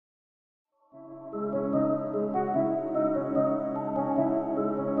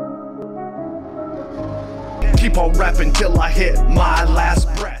keep on rapping till I hit my last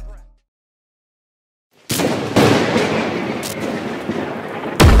breath.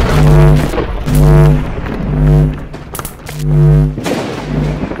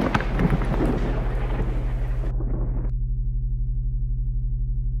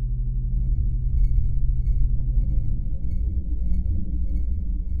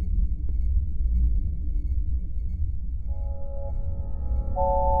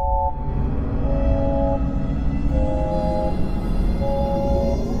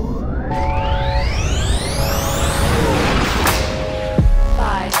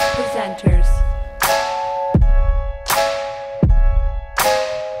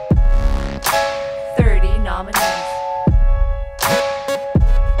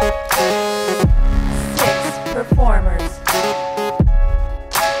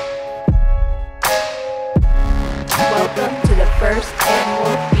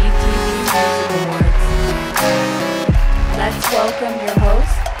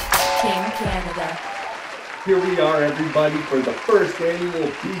 Here we are, everybody, for the first annual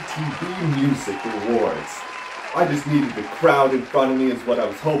BTB Music Awards. I just needed the crowd in front of me is what I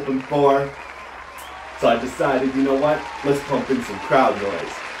was hoping for. So I decided, you know what, let's pump in some crowd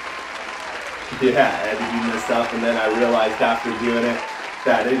noise. Yeah, editing this up, and then I realized after doing it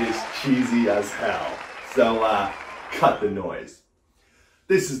that it is cheesy as hell. So, cut the noise.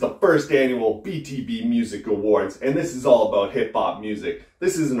 This is the first annual BTB Music Awards, and this is all about hip-hop music.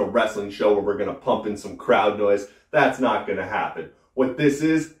 This isn't a wrestling show where we're going to pump in some crowd noise. That's not going to happen. What this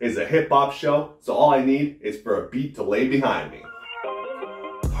is a hip-hop show, so all I need is for a beat to lay behind me.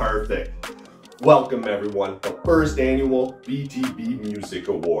 Perfect. Welcome, everyone, the first annual BTB Music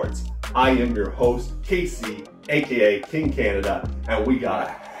Awards. I am your host, KC, aka KingCanada, and we got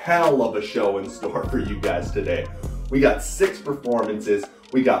a hell of a show in store for you guys today. We got 6 performances,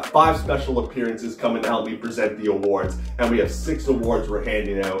 we got 5 special appearances coming to help me present the awards, and we have 6 awards we're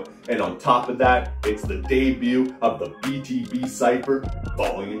handing out. And on top of that, it's the debut of the BTB Cypher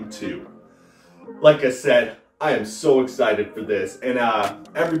Volume 2. Like I said, I am so excited for this, and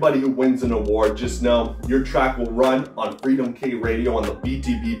everybody who wins an award, just know your track will run on Freedom K Radio on the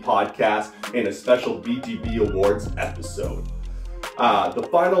BTB podcast in a special BTB Awards episode. The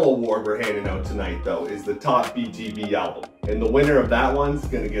final award we're handing out tonight, though, is the top BTB album. And the winner of that one's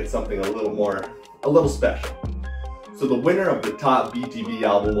gonna get something a little special. So the winner of the top BTB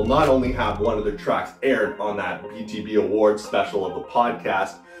album will not only have one of their tracks aired on that BTB Awards special of the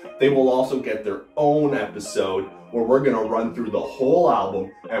podcast, they will also get their own episode where we're gonna run through the whole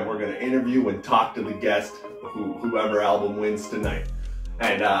album and we're gonna interview and talk to the guest, whoever album wins tonight.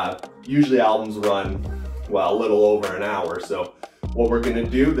 And usually albums run, well, a little over an hour, so what we're gonna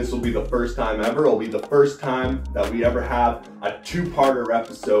do, this will be the first time ever, it'll be the first time that we ever have a 2-parter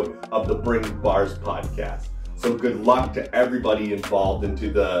episode of the BringTheBars podcast. So good luck to everybody involved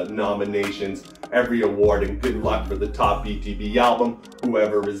into the nominations, every award, and good luck for the top BTB album.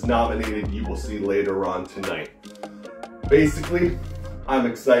 Whoever is nominated, you will see later on tonight. Basically, I'm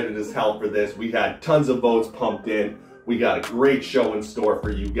excited as hell for this. We had tons of votes pumped in. We got a great show in store for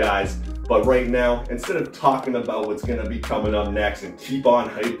you guys. But right now, instead of talking about what's gonna be coming up next and keep on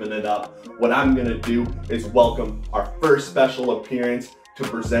hyping it up, what I'm gonna do is welcome our first special appearance to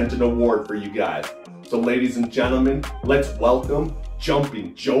present an award for you guys. So ladies and gentlemen, let's welcome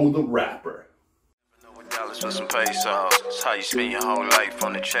Jumpin' Joe the Rapper. $1 for some pesos. That's how you spend your whole life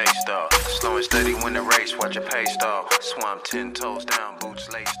on the chase, dog. Slow and steady win the race, watch your pace, dog. Swamp 10 toes down, boots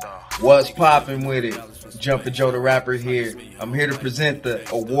laced, dog. What's poppin' with it? Jumpin' Joe the Rapper here. I'm here to present the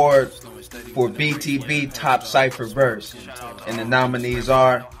award for BTB Top Cypher Verse. And the nominees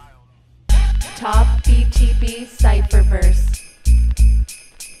are Top BTB Cypher Verse,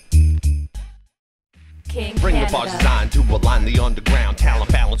 Bring the bars designed to align the underground.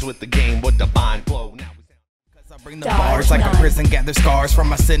 Talent balance with the game with divine flow. Now I bring the bars like a prison, gather scars from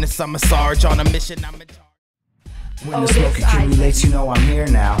my sentence. I'm a sarge on a mission. I'm in charge. When the smoke accumulates, you know I'm here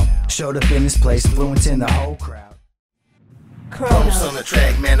now. Showed up in this place, influencing the whole crowd. KronOz on the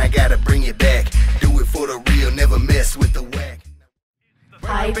track, man, I gotta bring it back. Do it for the real, never mess with the whack.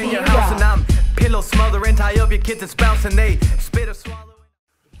 IP in your house and I'm pillow smothering, tie up your kids and spouse and they spit or swallow.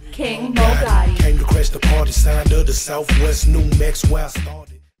 King Bogatti. Came to crash the party, signed of the Southwest New Mex where I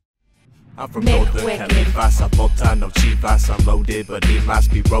started. I'm from Northern California, multi, no chivas, I'm loaded, but he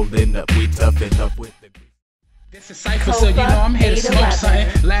must be rolling up, we tough enough with it. This is Cypher, so you know I'm here to smoke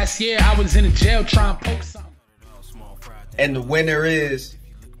something. Last year I was in a jail trying to poke something. And the winner is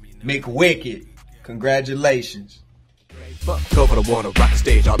McWicked. Congratulations. Go for the water, rock the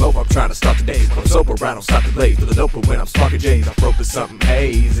stage all over. I'm trying to start the days. I'm sober, I don't stop the blaze. For the dope when I'm sparking J's, I'm broke with something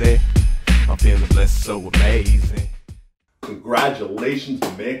hazy. I'm feeling blessed, so amazing. Congratulations to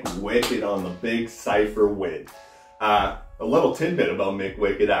Mick Wicked on the big Cypher win. A little tidbit about Mick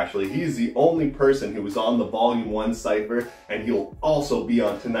Wicked actually, he's the only person who was on the Volume 1 Cypher, and he'll also be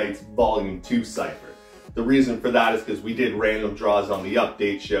on tonight's Volume 2 Cypher. The reason for that is because we did random draws on the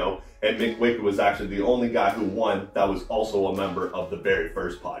update show, and Mick Wicked was actually the only guy who won that was also a member of the very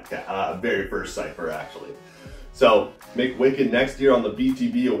first podcast, very first Cypher actually. So, Mick Wicked, next year on the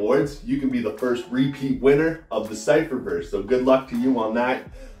BTB Awards, you can be the first repeat winner of the Cypherverse. So good luck to you on that.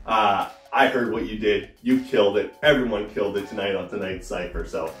 I heard what you did. You killed it. Everyone killed it tonight on tonight's Cypher.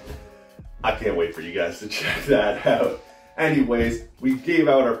 So I can't wait for you guys to check that out. Anyways, we gave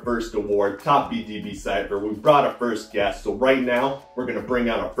out our first award, Top BTB Cypher. We brought our first guest. So right now, we're going to bring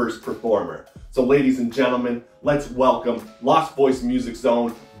out our first performer. So ladies and gentlemen, let's welcome Lost Voice Music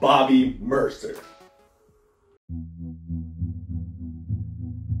Zone, Bobby Mercer.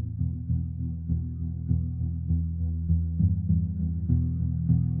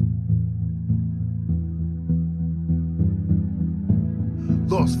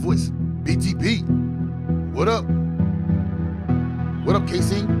 Lost Voice, BTB. What up? What up,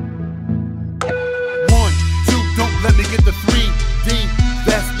 KC? 1, 2, don't let me get the 3D.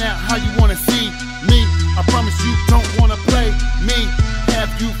 That's not how you wanna see me. I promise you don't wanna play me. Have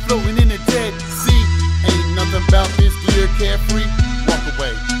you floating in the dead sea? Ain't nothing about this gear carefree. Walk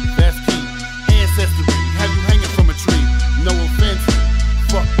away, that's key. Ancestry, have you hanging from a tree? No offense,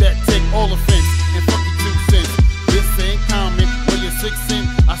 fuck that, take all offense. And fuck your 2 cents. This ain't common. 6 cents,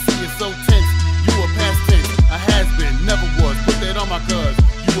 I see you so tense. You a past tense, a has-been, never was. Put that on my cuz,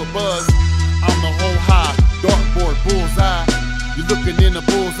 you a buzz. I'm the whole high, dartboard, bullseye. You looking in the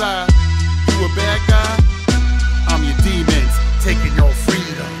bullseye. You a bad guy? I'm your demons, taking your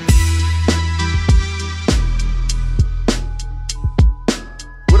freedom.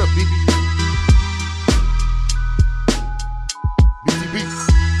 What up, BB? BTB,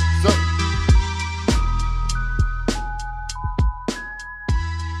 what's up?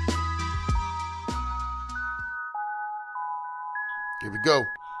 Here we go.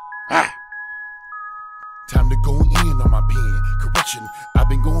 Time to go in on my pen. Correction, I've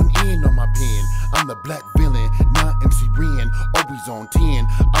been going in on my pen. I'm the black villain, non-MC Ren, always on 10.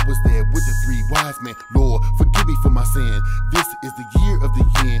 I was there with the 3 wise men. Lord, forgive me for my sin. This is the year of the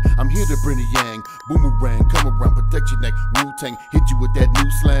yin. I'm here to bring the yang. Boomerang, come around, protect your neck. Wu-Tang, hit you with that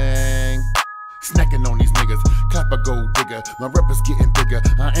new slang. Snacking on these niggas, clap a gold digger. My rappers getting bigger,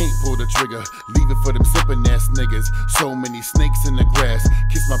 I ain't pulled the trigger. Leave it for them sippin' ass niggas. So many snakes in the grass,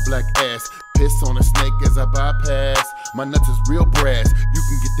 kiss my black ass. Piss on a snake as I bypass. My nuts is real brass, you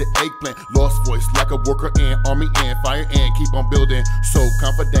can get the eggplant. Lost voice like a worker ant, army ant, fire ant. Keep on building, so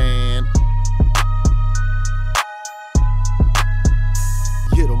confident.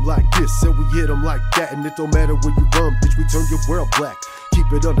 Hit them like this, and we hit them like that. And it don't matter where you run, bitch, we turn your world black. Keep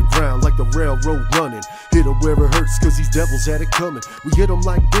it underground like the railroad running. Hit them where it hurts, cause these devils had it coming. We hit them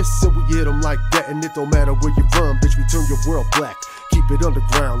like this, and we hit them like that. And it don't matter where you run, bitch, we turn your world black. Keep it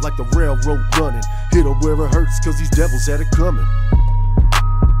underground like the railroad running. Hit them where it hurts, cause these devils had it coming.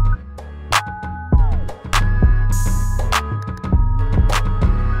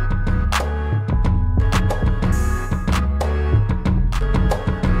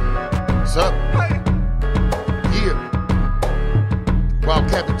 What's up? Yeah. Wild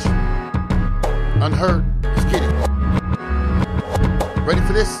cabbage. Unheard. Let's get it. Ready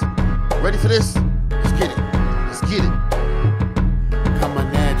for this? Ready for this? Let's get it. Let's get it. Coming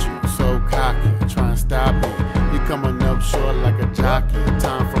at you, so cocky. Try and stop me. You coming up short like a jockey.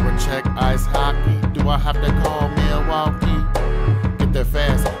 Time for a check, ice hockey. Do I have to call Milwaukee? Get there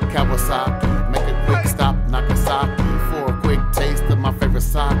fast, Kawasaki. Make a quick stop, Nagasaki. For a quick taste of my favorite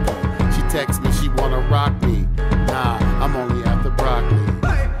sake. She texts me, she wanna rock me. Nah, I'm only after broccoli.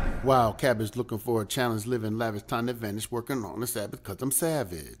 Wow, cabbage looking for a challenge, living lavish, time to vanish, working on the Sabbath cause I'm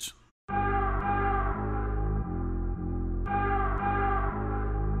savage.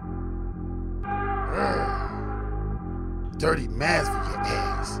 Dirty mask for your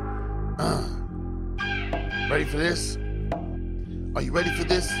ass. Ready for this? Are you ready for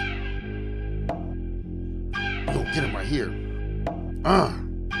this? We're gonna get him right here.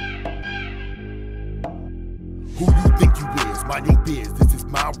 Who you think you is? Mind your biz. This is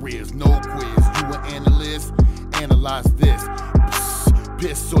my riz. No quiz. You an analyst? Analyze this.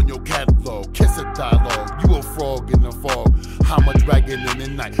 Piss on your catalog. Kiss a dialogue. You a frog in the fog. How much dragging in the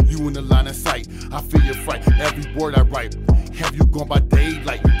night? You in the line of sight. I feel your fright. Every word I write. Have you gone by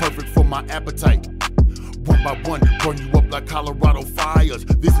daylight? You perfect for my appetite. One by one, burn you up like Colorado fires.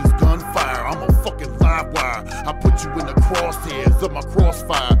 This is gunfire. I'm a fucking fucking live wire. I put you in the crosshairs of my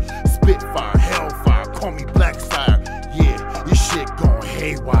crossfire. Spitfire, hellfire, call me Blacksire. Yeah, your shit going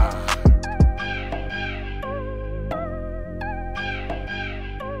haywire.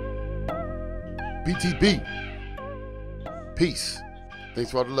 BTB. Peace.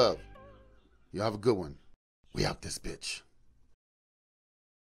 Thanks for all the love. You have a good one. We out this bitch.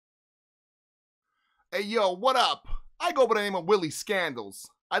 Hey yo, what up? I go by the name of Willie Skandals.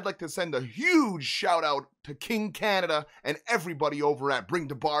 I'd like to send a huge shout out to KingCanada and everybody over at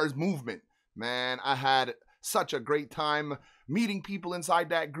BringTheBars movement. Man, I had such a great time meeting people inside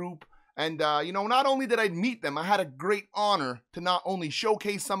that group. And, you know, not only did I meet them, I had a great honor to not only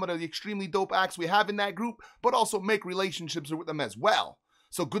showcase some of the extremely dope acts we have in that group, but also make relationships with them as well.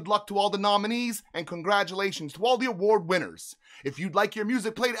 So good luck to all the nominees and congratulations to all the award winners. If you'd like your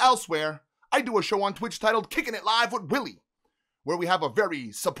music played elsewhere, I do a show on Twitch titled Kicking It Live with Willie, where we have a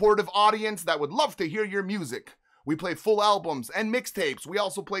very supportive audience that would love to hear your music. We play full albums and mixtapes. We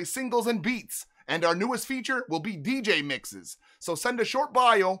also play singles and beats. And our newest feature will be DJ mixes. So send a short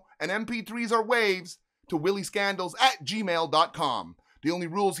bio and MP3s or waves to willieskandals@gmail.com. The only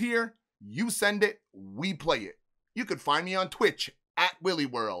rules here, you send it, we play it. You could find me on Twitch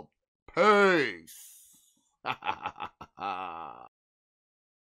 @WillieWorld. Peace.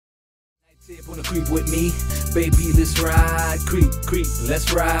 Wanna creep with me, baby, let's ride, creep,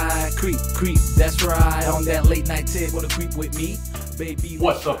 let's ride, creep, that's right, on that late night tip, wanna creep with me, baby.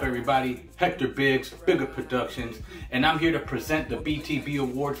 What's up everybody, Hector Biggz, Bigger Productions, and I'm here to present the BTB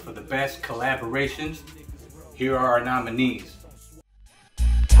Awards for the best collaborations. Here are our nominees.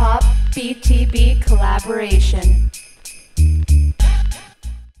 Top BTB collaboration.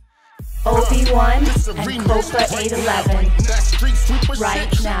 OB1 and Copa 811.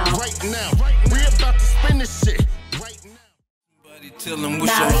 Right now. We're about to spin this shit. Maui on the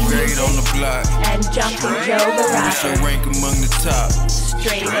block. And Jumpin Joe the Rapper. Rank among the top.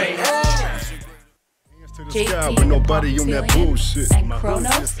 Straight A's. JP with nobody on that bullshit. And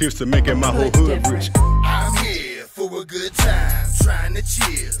KronOz. Here's to making my whole hood rich. I'm here for a good time, trying to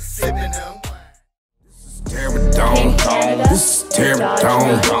chill, sipping on wine. KingCanada. This is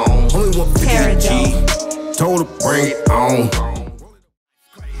Terradome. Only one for G. Told her bring it on.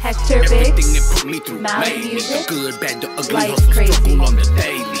 Hector Biggz, Maui Music, Life's Crazy. On the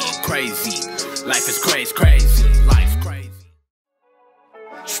daily, crazy. Life is crazy. Life's crazy.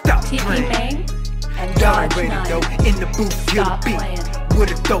 Stop C-Mack and Y'all Dodge ready 9. though, in the booth, feel the beat.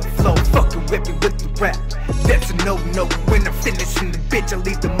 With a dope flow, fucking whip it with the rap. That's a no-no, when I'm finishing the bitch, I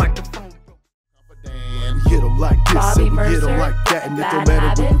leave the microphone. We hit them like this, Bobby and we hit them Mercer, like that, and it Bad don't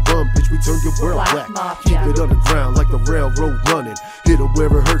matter where you Habit, run, bitch, we turn your world Black black. Mafia. Keep it underground like the railroad running. Hit them where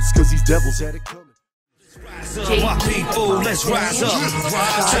it hurts, cause these devils had it coming. My people, let's rise up.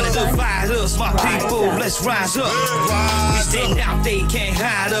 Trying to divide us, my people, let's rise up. We stand out, they can't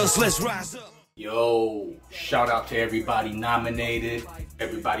hide us, let's rise up. Yo, shout out to everybody nominated.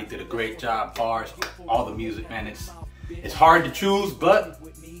 Everybody did a great job. Bars, all the music, man. It's hard to choose, but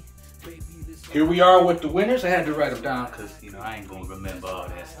here we are with the winners. I had to write them down because, you know, I ain't gonna remember all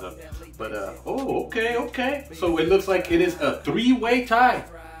that stuff. But, okay. So it looks like it is a three-way tie.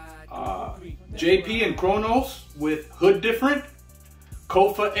 JP and KronOz with Hood Different.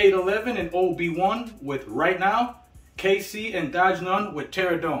 Kofa 811 and OB1 with Right Now. KC and Dodge None with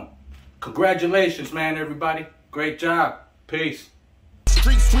Terradome. Congratulations, man, everybody. Great job. Peace.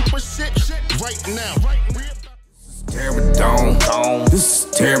 Street sweeper shit right now. Terradome. This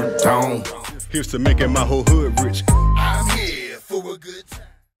is Terradome. Here's to making my whole hood rich. I'm here for a good time.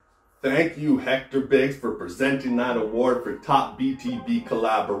 Thank you, Hector Biggz, for presenting that award for Top BTB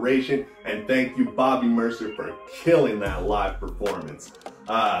Collaboration, and thank you, Bobby Mercer, for killing that live performance.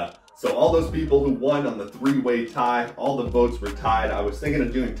 So all those people who won on the three-way tie, all the votes were tied. I was thinking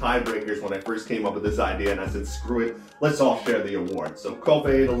of doing tiebreakers when I first came up with this idea, and I said, screw it, let's all share the award. So Kofa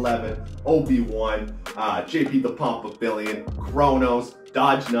 811, OB1, JP the Pompafillian, KronOz,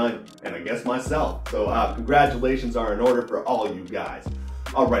 Dodge None, and I guess myself. So congratulations are in order for all you guys.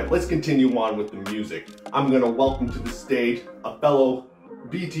 All right, let's continue on with the music. I'm gonna welcome to the stage a fellow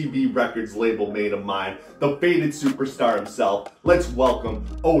BTB Records label mate of mine, the faded superstar himself. Let's welcome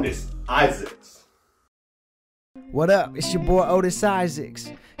Otis Isaacs. What up? It's your boy Otis Isaacs.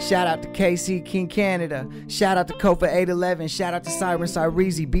 Shout out to KC KingCanada. Shout out to Kofa 811. Shout out to Siren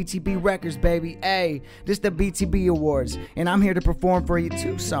Cyrezi. BTB Records, baby. Hey, this the BTB Awards, and I'm here to perform for you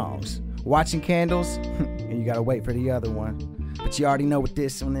 2 songs. Watching Candles, and you gotta wait for the other one. But you already know what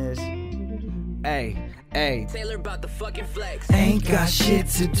this one is. Hey. Taylor about the fucking flex. Ain't got shit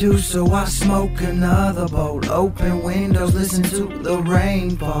to do, so I smoke another bowl. Open windows, listen to the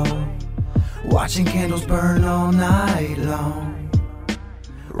rainfall. Watching candles burn all night long.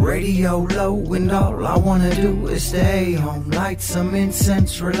 Radio low and all I wanna do is stay home. Light some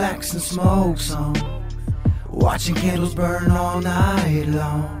incense, relax and smoke some. Watching candles burn all night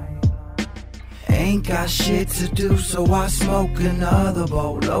long. Ain't got shit to do, so I smoke another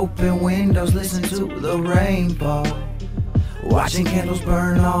bowl. Open windows, listen to the rain fall. Watching candles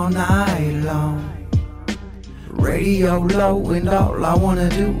burn all night long. Radio low and all I wanna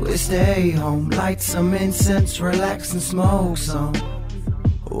do is stay home. Light some incense, relax and smoke some.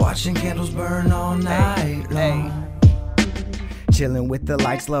 Watching candles burn all night long. Chillin' with the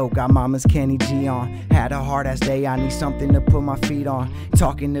lights low, got mama's Kenny G on. Had a hard ass day, I need something to put my feet on.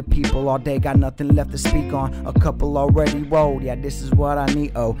 Talking to people all day, got nothing left to speak on. A couple already rolled, yeah, this is what I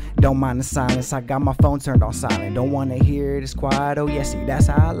need, oh. Don't mind the silence, I got my phone turned on silent. Don't wanna hear it, it's quiet, oh yeah, see, that's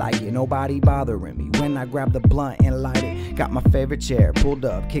how I like it. Nobody bothering me when I grab the blunt and light it. Got my favorite chair, pulled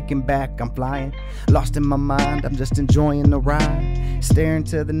up, kicking back, I'm flying. Lost in my mind, I'm just enjoying the ride. Staring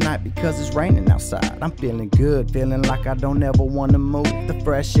to the night because it's raining outside. I'm feeling good, feeling like I don't ever wanna move. The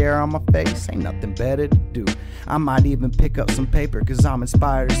fresh air on my face, ain't nothing better to do. I might even pick up some paper, cause I'm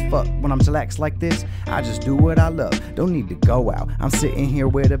inspired as fuck. When I'm chillaxed like this, I just do what I love. Don't need to go out, I'm sitting here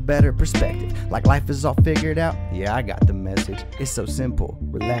with a better perspective. Like life is all figured out, yeah, I got the message. It's so simple,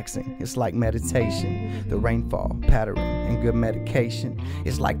 relaxing, it's like meditation. The rainfall, pattering, and good medication.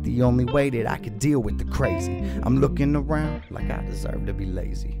 It's like the only way that I could deal with the crazy. I'm looking around like I deserve to be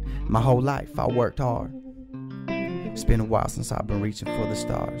lazy. My whole life I worked hard. It's been a while since I've been reaching for the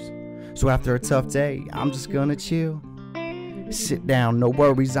stars. So after a tough day, I'm just gonna chill. Sit down, no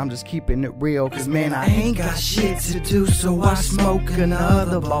worries, I'm just keeping it real. Cause man, I ain't got shit to do, so I smoke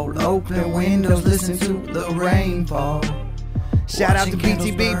another bowl. Open windows, listen to the rain fall. Shout out to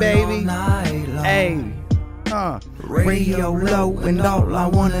BTB, baby. Hey, radio low and all I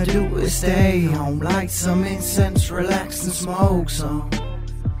wanna do is stay home. Light some incense, relax and smoke some.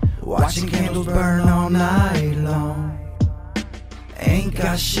 Watching candles burn all night long. Ain't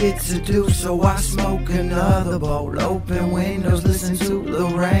got shit to do, so I smoke another bowl. Open windows, listen to the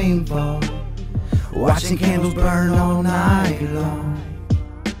rain fall. Watching candles burn all night long.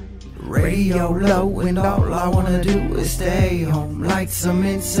 Radio low and all I wanna do is stay home. Light some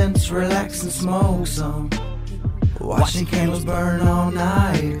incense, relax and smoke some. Watching candles burn all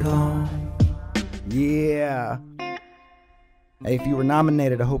night long. Yeah. Hey, if you were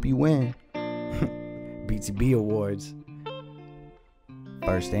nominated, I hope you win. BTB Awards.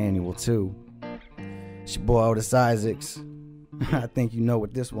 First annual, too. It's your boy Otis Isaacs. I think you know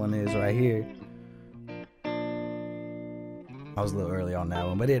what this one is right here. I was a little early on that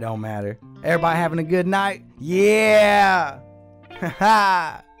one, but it don't matter. Everybody having a good night? Yeah!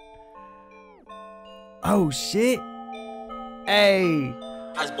 Oh, shit. Hey.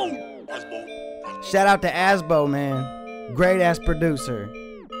 Shout out to Asbo, man. Great ass producer.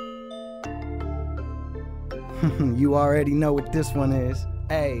 You already know what this one is.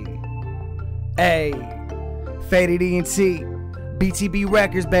 Hey. Hey. Faded ENT. BTB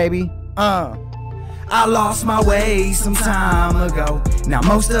Records, baby. I lost my way some time ago. Now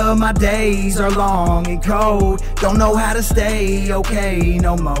most of my days are long and cold. Don't know how to stay okay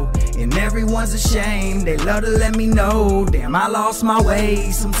no more. And everyone's ashamed, they love to let me know. Damn, I lost my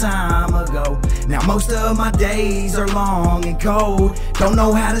way some time ago. Now most of my days are long and cold. Don't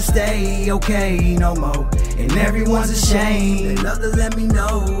know how to stay okay no more. And everyone's ashamed, they love to let me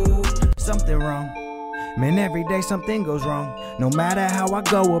know. Something wrong. Man, every day something goes wrong. No matter how I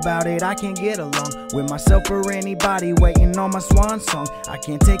go about it, I can't get along with myself or anybody waiting on my swan song. I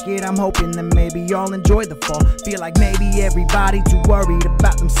can't take it, I'm hoping that maybe y'all enjoy the fall. Feel like maybe everybody too worried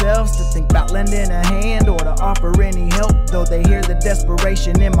about themselves to think about lending a hand or to offer any help. Though they hear the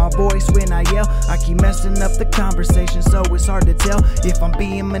desperation in my voice when I yell. I keep messing up the conversation, so it's hard to tell if I'm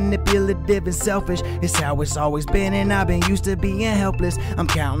being manipulative and selfish. It's how it's always been, and I've been used to being helpless. I'm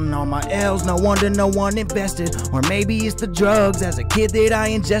counting on my L's, no wonder no one invested. Or maybe it's the drugs as a kid that I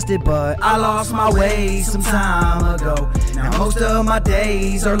ingested. But I lost my way some time ago. Now most of my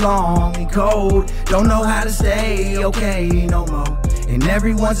days are long and cold. Don't know how to stay okay no more. And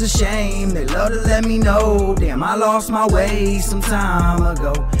everyone's ashamed, they love to let me know. Damn, I lost my way some time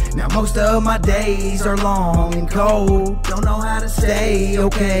ago. Now most of my days are long and cold. Don't know how to stay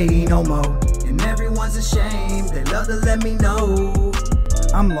okay no more. And everyone's ashamed, they love to let me know.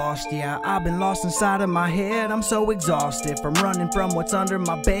 I'm lost, yeah, I've been lost inside of my head. I'm so exhausted from running from what's under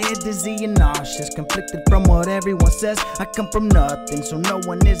my bed. Dizzy and nauseous, conflicted from what everyone says. I come from nothing, so no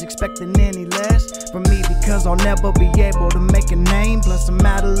one is expecting any less from me, because I'll never be able to make a name. Plus I'm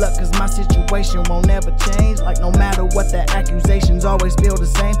out of luck, cause my situation won't ever change. Like no matter what, the accusations always feel the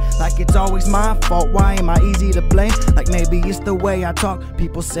same. Like it's always my fault, why am I easy to blame? Like maybe it's the way I talk,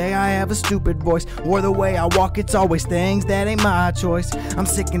 people say I have a stupid voice. Or the way I walk, it's always things that ain't my choice. I'm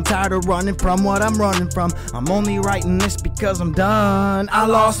sick and tired of running from what I'm running from. I'm only writing this because I'm done. I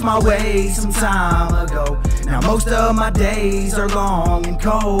lost my way some time ago. Now most of my days are long and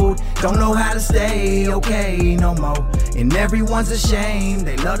cold. Don't know how to stay okay no more. And everyone's ashamed,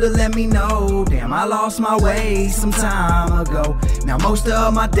 they love to let me know. Damn, I lost my way some time ago. Now most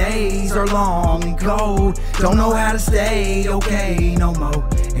of my days are long and cold. Don't know how to stay okay no more.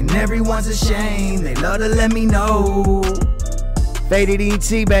 And everyone's ashamed, they love to let me know. Faded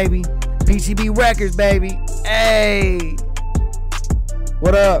ET, baby. BTB Records, baby. Hey,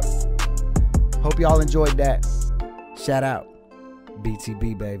 what up? Hope y'all enjoyed that. Shout out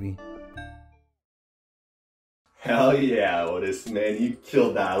BTB, baby. Hell yeah, Otis, man, you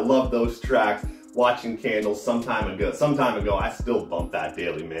killed that. I love those tracks. Watching Skandals some time ago, I still bump that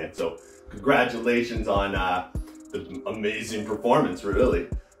daily, man. So congratulations on the amazing performance, really.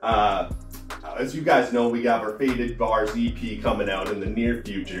 As you guys know, we got our BringTheBars EP coming out in the near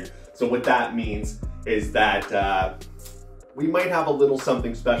future. So what that means is that we might have a little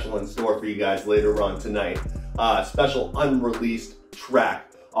something special in store for you guys later on tonight. Special unreleased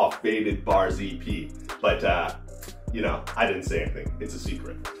track off BringTheBars EP. But, you know, I didn't say anything. It's a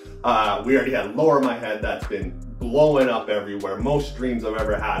secret. We already had Lower My Head that's been blowing up everywhere. Most streams I've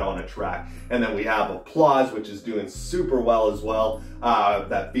ever had on a track. And then we have Applause, which is doing super well as well,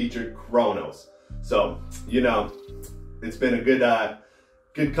 that featured KronOz. So, you know, it's been a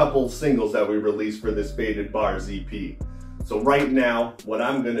good couple singles that we released for this BringTheBars EP. So right now, what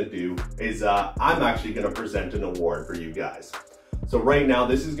I'm gonna do is I'm actually gonna present an award for you guys. So right now,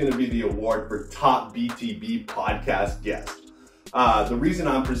 this is gonna be the award for Top BTB Podcast Guest. The reason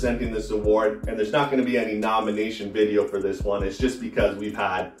I'm presenting this award, and there's not gonna be any nomination video for this one, is just because we've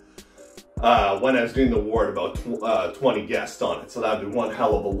had, when I was doing the award, about 20 guests on it. So that'd be one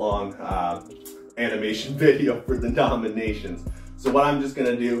hell of a long animation video for the nominations. So what I'm just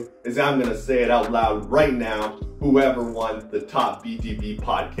gonna do is I'm gonna say it out loud right now, whoever won the Top BTB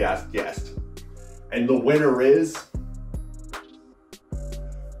Podcast Guest. And the winner is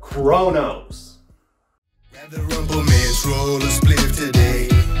KronOz. The rumble man's roll a spliff today.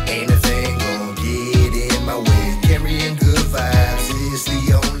 Ain't a thing gonna get in my way. Carrying good vibes is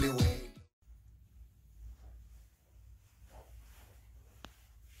the only way.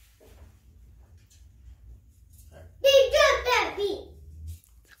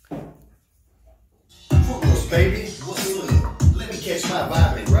 Baby, what's up? Let me catch my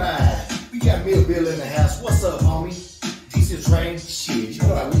vibe and ride. We got Mill Bill in the house. What's up, homie? Decent train? Shit, you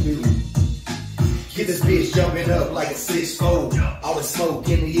know how we do. Get this bitch jumping up like a 6'4". All the smoke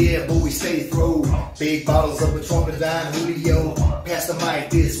in the air, but we stay through. Big bottles of Patron Dime Julio. Pass the mic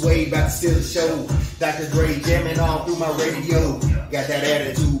this way, about to steal the show. Dr. Dre jamming all through my radio. Got that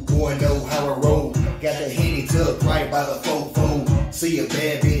attitude, boy, know how I roll. Got the Henny tucked right by the fofo. See a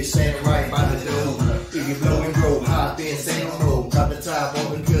bad bitch standing right by the door. If you blow and grow, hop in, say no more. Drop the top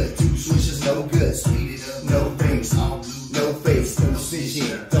on the cut, 2 switches, no good. Speed it up, no face, no face, no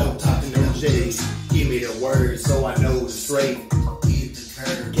snitching. Don't talk to no J's. Give me the word so I know it's straight. Hit the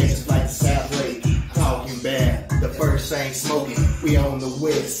curve, catch it like the South Lake. Talking bad, the first ain't smoking. We on the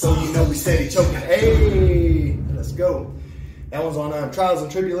west, so you know we steady choking. Hey, let's go. That one's on Trials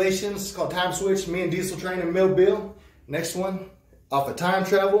and Tribulations. It's called Time Switch. Me and Diesel Train and Mill Bill. Next one, off of Time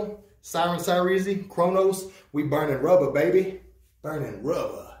Travel. Siren Cyreezy, KronOz. We burning rubber, baby. Burning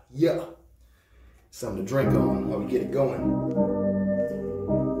rubber, yeah. Something to drink on while we get it going.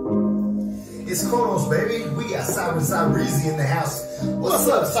 It's KronOz, baby. We got Siren Cyreezy in the house. What's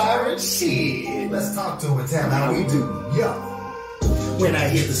up, Siren? Shit, let's talk to her, tell how we do. Yeah. When I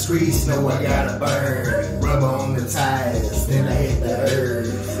hit the streets, know I gotta burn. Rubber on the tires, then I hit the herb.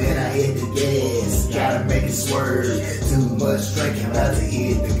 Then I hit the gas, gotta make it swerve. Too much drinking, about to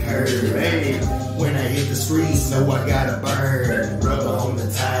hit the curve. Hey, when I hit the streets, know I gotta burn. Rubber on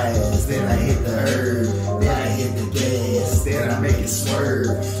the tires, then I hit the herb. Then I hit the gas, then I make it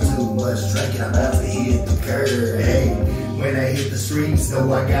swerve. Too much drinking, I'm about to hit the curve. Hey, when I hit the streets,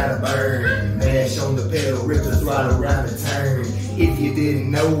 know I gotta burn. Mash on the pedal, rip the throttle around the turn. If you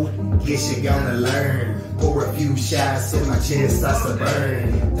didn't know, guess you're gonna learn. Pour a few shots till my chest starts to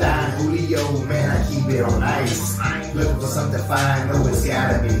burn. Don Julio, man, I keep it on ice. Looking for something fine, know it's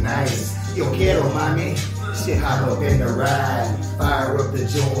gotta be nice. Yo quiero, mami, shit, hop up in the ride. Fire up the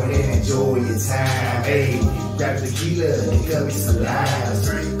joint and enjoy your time. Hey, grab tequila and cut me some limes.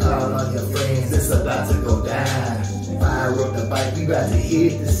 Call on your friends, it's about to go down. Fire up the bike, we about to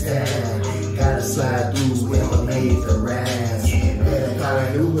hit this time. Gotta slide through when I made the rounds. Better call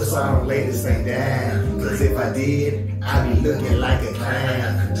an Uber so I don't lay this thing down. Cause if I did, I'd be looking like a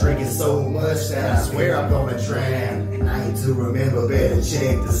clown. Drinking so much that I swear I'm gonna drown. I need to remember, better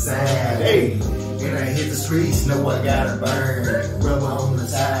check the sign. Hey, when I hit the streets, know I gotta burn. Rubber on the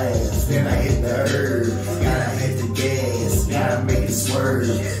tires, then I hit the herb. Gotta hit the gas, gotta make it swerve.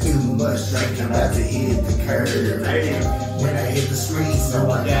 Too much drinking, about to hit the curb. Hey, when I hit the streets, know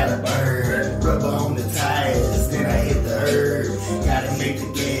I gotta burn. Rubber on the tires, then I hit the herb. Gotta hit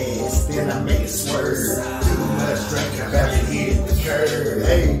the gas, then I make it swerve. Too much drinking, about to hit the curb.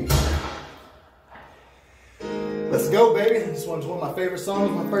 Hey. Let's go, baby. This one's one of my favorite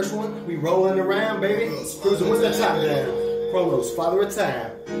songs, my first one. We rolling around, baby. Cruising with the top down. KronOz, Father of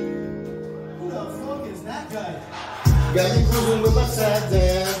Time. Who the fuck is that guy? Got me cruising with my top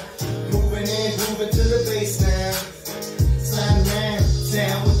down. Moving in, moving to the bass now. Sliding around,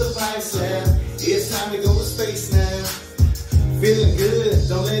 down with the pipe slap. It's time to go to space now. Feeling good,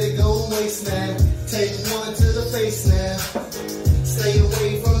 don't let it go to waste now. Take one to the face now. Stay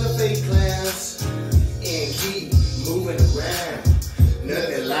away from the fake clowns. And keep moving around.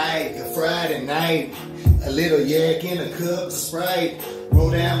 Nothing like a Friday night. A little yak in a cup of Sprite.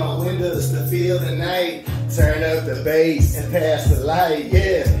 Roll down my windows to feel the night. Turn up the bass and pass the light.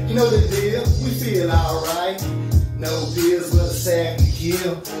 Yeah, you know the deal, we feel alright. No pills but a sack to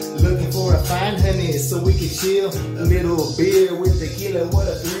kill. Looking for a fine honey so we can chill. A little beer with tequila, what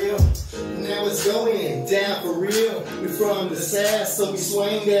a thrill. Now it's going down for real. We from the south, so we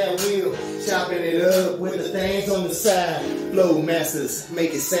swing that wheel. Chopping it up with the things on the side. Flow masters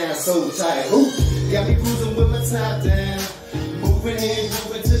make it sound so tight. Ooh, got me cruising with my top down. Moving in,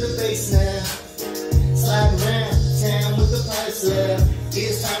 moving to the bass now. Sliding around town with the pipe slap.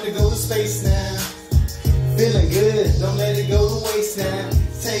 It's time to go to space now. Feeling good, don't let it go to waste now.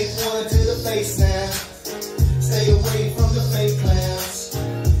 Take one to the face now. Stay away from the fake clowns.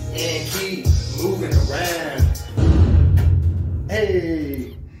 And keep moving around.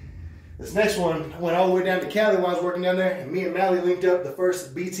 Hey, this next one, I went all the way down to Cali while I was working down there, and me and Mally linked up the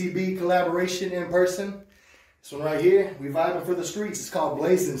first BTB collaboration in person. This one right here, we vibing for the streets. It's called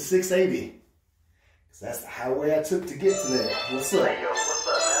Blazing 680. Cause that's the highway I took to get to there. What's up? Hey, yo, what's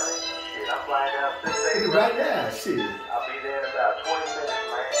up, Mally? Shit, I'm flying down 680 right now. Shit. I'll be there in about 20 minutes,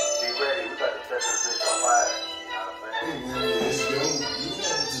 man. Be ready. We about to set this bitch on fire. You know what I'm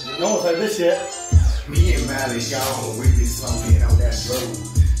saying? No one's heard this yet. Me and Mally gone, we be smoking on that road.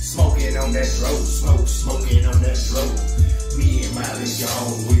 Smoking on that road, smoking on that road. Me and Mally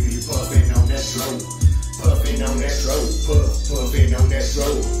gone, we be puffing on that road. Puffing on that road, puffing on that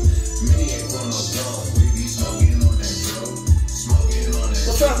road. Me and KronOz gone, we be smoking on that road. Smoking on that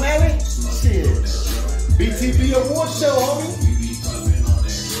road. What's up, Mally? Shit. BTB Awards show, homie. We be puffing on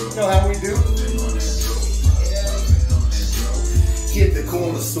that road. You know how we do. Hit the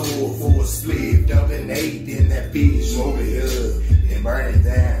corner store for a split, dumping 8 in that bitch, roll it up, and burn it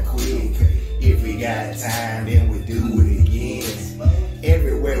down quick. If we got time, then we do it again.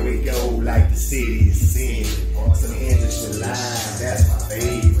 Everywhere we go, like the city is sin. Some industry line, that's my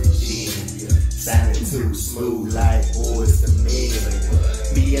favorite gin. Sounding too smooth like Boys to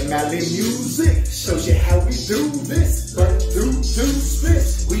Men. Me and Mally Music shows you how we do this. Burn through 2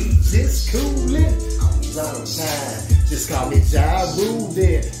 splits, we just coolin'. Long time, just call me Ja Rule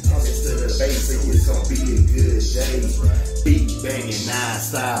then. Coming to the bass, so it's gonna be a good day. Beat banging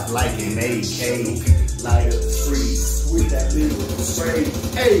non-stop like an AK. Light up the streets with that little spray.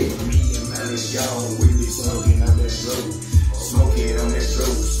 Hey, me and Mally gone, we be smoking on that road. Smoking on that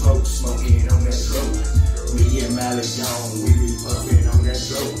road, smoking on that road. Me and Mally gone, we be puffing on that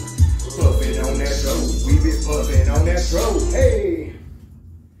road. Puffing on that road, we be puffing on that road. Hey.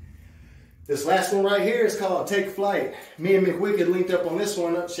 This last one right here is called Take Flight. Me and McWicked linked up on this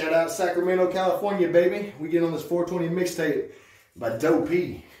one. Shout out Sacramento, California, baby. We get on this 420 mixtape by Dope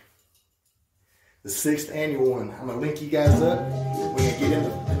P. The 6th annual one. I'm going to link you guys up. We're going to get in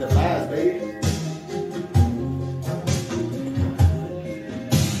the vibes, baby.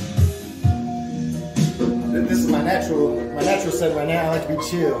 This is my natural set right now. I like to be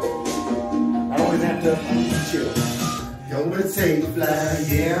chill. I don't always have to chill. Gonna take flight,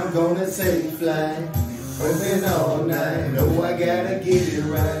 yeah, I'm gonna take flight. Moving all night, know I gotta get it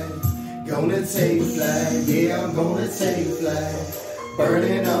right. Gonna take flight, yeah, I'm gonna take flight.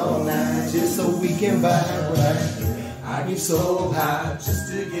 Burning all night just so we can vibe right. I get so high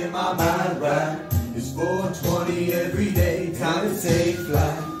just to get my mind right. It's 4:20 every day, time to take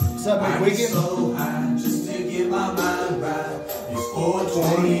flight. What's up, I get so high just to get my mind right. It's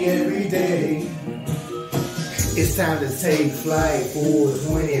 4:20 every day. It's time to take flight,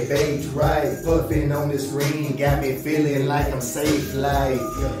 420 baked right. Puffing on the screen, got me feeling like I'm safe like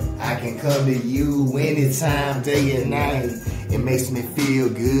I can come to you anytime, day and night. It makes me feel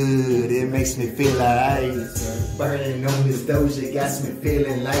good, it makes me feel alright. Burning on this doja, got me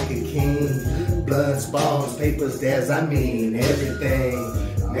feeling like a king. Bloods, bombs, papers, dabs, I mean everything.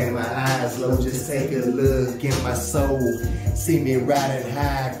 Man, my eyes low, just take a look in my soul. See me riding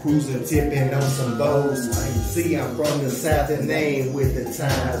high, cruising, tipping on some bows. See, I'm from the south and ain't with the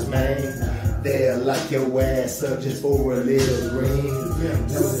times, man. They'll lock your ass up just for a little green.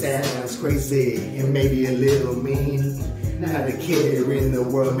 Sounds crazy and maybe a little mean. Not a kid in the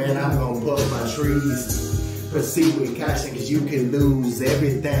world, man, I'm gonna puff my trees. Proceed with caution, cause you can lose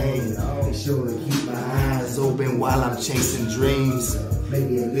everything. Be sure to keep my eyes open while I'm chasing dreams.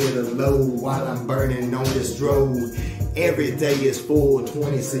 Maybe a little low while I'm burning on this road. Every day is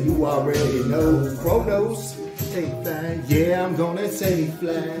 420, so you already know. KronOz, take flight, yeah, I'm gonna take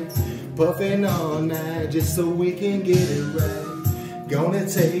flight. Puffing all night just so we can get it right. Gonna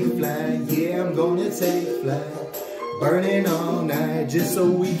take flight, yeah, I'm gonna take flight. Burning all night just so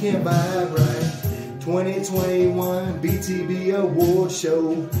we can vibe right. 2021 BTB Award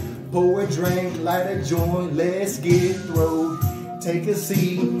Show. Pour a drink, light a joint, let's get throwed. Take a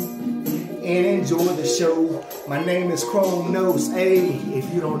seat and enjoy the show. My name is KronOz, hey,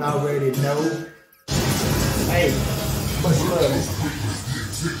 if you don't already know. Hey, much love.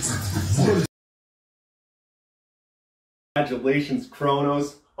 Congratulations,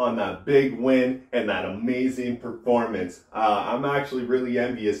 KronOz, on that big win and that amazing performance. I'm actually really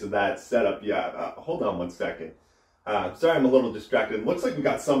envious of that setup. Yeah, hold on one second. Sorry, I'm a little distracted. Looks like we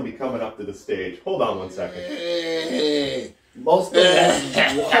got somebody coming up to the stage. Hold on one second. Hey. Most of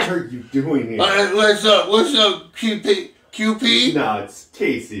them, what are you doing here? What's up? What's up, QP? QP? No, it's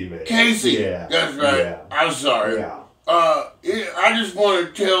Casey, man. Casey? Yeah. That's right. Yeah. I'm sorry. Yeah. I just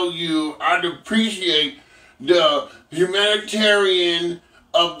want to tell you, I'd appreciate the humanitarian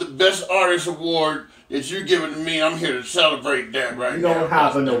of the Best Artist Award that you're giving to me. I'm here to celebrate that right now. You don't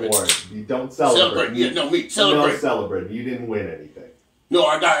have an award. You don't celebrate. Yeah, no, me. Celebrate. No celebrate. You didn't win anything. No,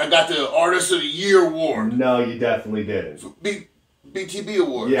 I got the Artist of the Year award. No, you definitely didn't. BTB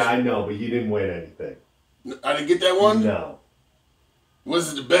Awards. Yeah, I know, but you didn't win anything. I didn't get that one? No.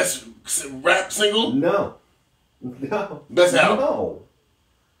 Was it the best rap single? No. No. Best album? No.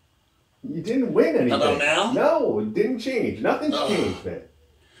 You didn't win anything. How about now? No, it didn't change. Nothing's changed, man.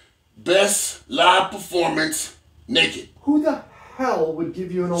 Best live performance, naked. Who the hell would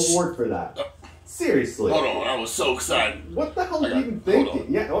give you an award for that? Seriously. Hold on, I was so excited. What the hell are you even thinking?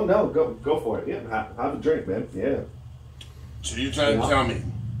 Yeah, oh no, go for it. Yeah, have a drink, man. Yeah. So you're trying to tell me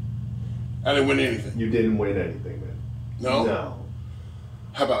I didn't win anything? You didn't win anything, man. No? No.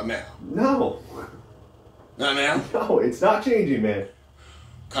 How about now? No. Not now? No, it's not changing, man.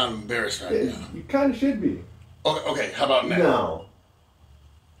 Kind of embarrassed right now. You kind of should be. Okay, how about now? No.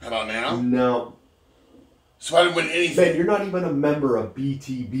 How about now? No. So I didn't win anything? Man, you're not even a member of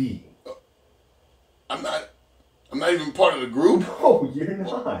BTB. I'm not even part of the group? No, you're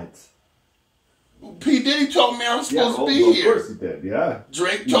not. P. Diddy told me I was supposed to be here. Of course he did, yeah.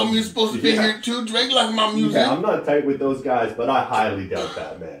 Drake told me he was supposed to be here too. Drake likes my music. Yeah, I'm not tight with those guys, but I highly doubt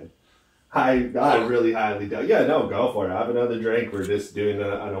that, man. I really highly doubt. Yeah, no, go for it. Have another drink. We're just doing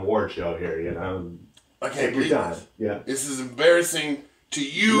an award show here, you know. I can't believe this. Yeah. This is embarrassing to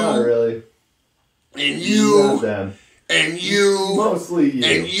you. Not really. And you. Not them. And you. Mostly you.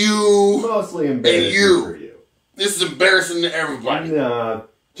 And you. Mostly embarrassing for you. This is embarrassing to everybody. Nah.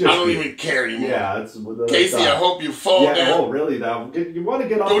 I don't even care anymore. Yeah, Casey, I hope you fall down. Oh, really? Now, you want to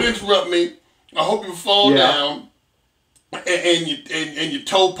get off? Don't interrupt me. I hope you fall down and your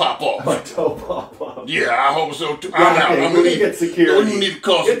toe pop off. My toe pop off. Yeah, I hope so too. Yeah, I'm out. okay, I'm gonna get security. Don't even need to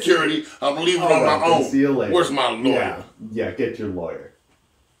call security. I'm leaving on my own. See you later. Where's my lawyer? Yeah, get your lawyer.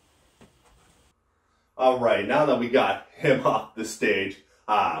 All right, now that we got him off the stage,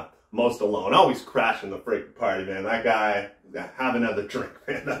 Most Alone, always crashing the freaking party, man. That guy, have another drink,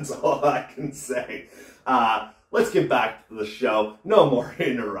 man. That's all I can say. Let's get back to the show. No more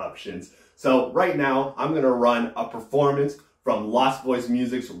interruptions. So right now, I'm going to run a performance from Lost Boys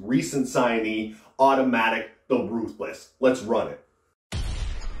Music's recent signee, Automatik, the Ruthless. Let's run it.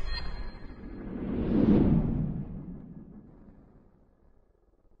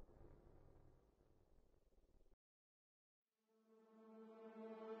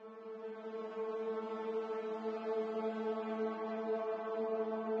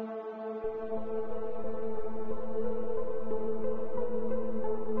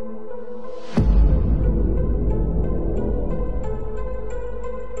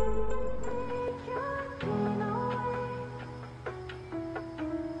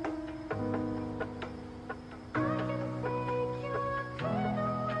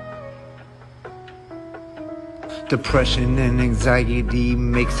 Depression and anxiety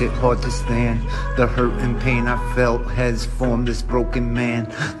makes it hard to stand. The hurt and pain I felt has formed this broken man.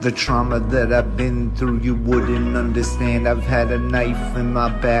 The trauma that I've been through you wouldn't understand. I've had a knife in my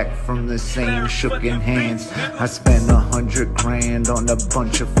back from the same shooken hands. I spent 100 grand on a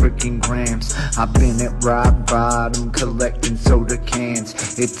bunch of freaking grams. I've been at rock bottom collecting soda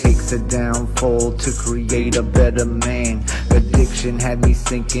cans. It takes a downfall to create a better man. Addiction had me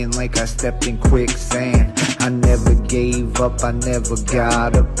sinking like I stepped in quicksand. I never gave up, I never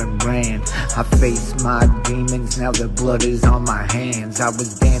got up and ran. I faced my demons, now the blood is on my hands. I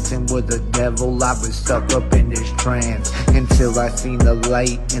was dancing with the devil, I was stuck up in this trance, until I seen the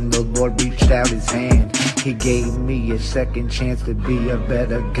light and the Lord reached out his hand. He gave me a second chance to be a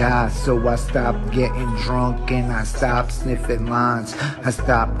better guy. So I stopped getting drunk and I stopped sniffing lines. I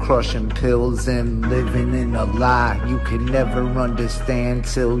stopped crushing pills and living in a lie. You can never understand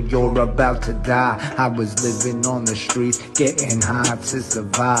till you're about to die. I was living on the streets, getting high to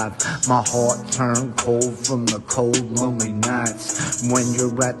survive. My heart turned cold from the cold, lonely nights. When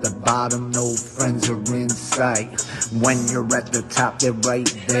you're at the bottom, no friends are in sight. When you're at the top, they're right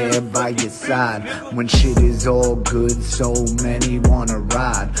there by your side. When shit is all good, so many wanna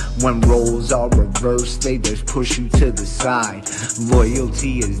ride. When roles are reversed, they just push you to the side.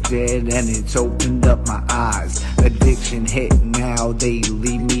 Loyalty is dead and it's opened up my eyes. Addiction hit now, they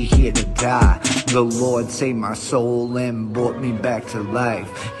leave me here to die. The Lord saved my soul and brought me back to life.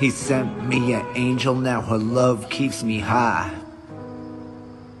 He sent me an angel, now her love keeps me high.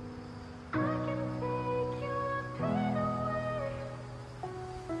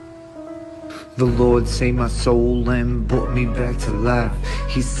 The Lord saved my soul and brought me back to life.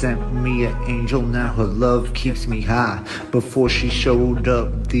 He sent me an angel, now her love keeps me high. Before she showed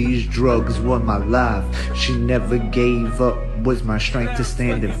up, these drugs were my life. She never gave up, was my strength to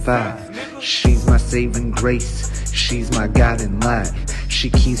stand and fight. She's my saving grace, she's my guiding light. She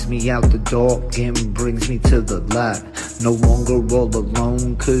keeps me out the dark and brings me to the light. No longer all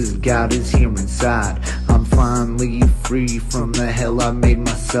alone, cause God is here inside. I'm finally free from the hell I made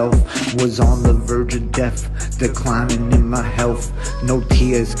myself. Was on the verge of death, declining in my health. No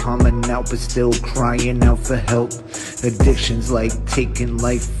tears coming out, but still crying out for help. Addiction's like taking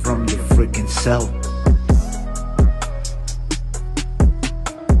life from your freaking self.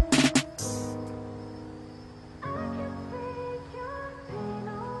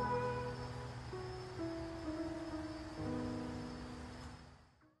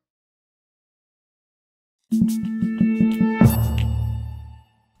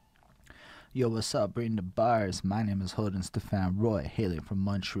 Yo, what's up? BringTheBars. My name is Hoden Stefan Roy, hailing from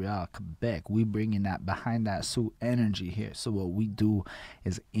Montreal, Quebec. We bringing that behind that suit energy here. So what we do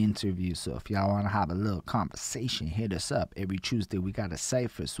is interview. So if y'all want to have a little conversation, hit us up. Every Tuesday we got a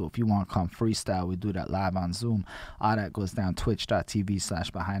Cypher. So if you want to come freestyle, we do that live on Zoom. All that goes down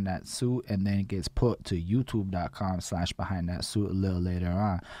twitch.tv/behindthatsuit, and then it gets put to youtube.com/behindthatsuit a little later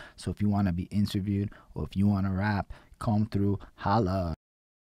on. So if you want to be interviewed or if you want to rap, come through, holla.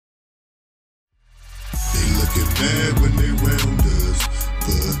 They looking mad when they round us,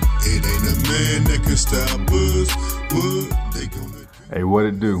 but it ain't a man that can stop us. What they gonna do? Hey, what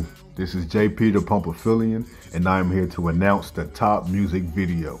it do? This is JP the Pompafillian, and I am here to announce the top music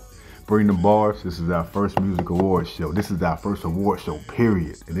video. BringTheBars, this is our first music award show. This is our first award show,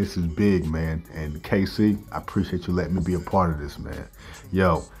 period. And this is big, man. And KC, I appreciate you letting me be a part of this, man.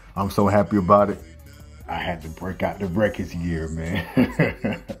 Yo, I'm so happy about it. I had to break out the records year, man.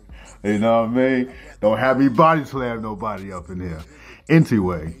 You know what I mean? Don't have me body slam nobody up in here.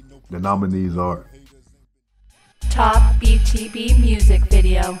 Anyway, the nominees are Top BTB Music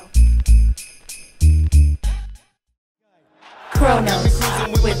Video, KronOz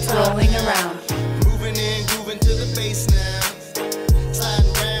with Rolling Around, Moving in, grooving to the bass now.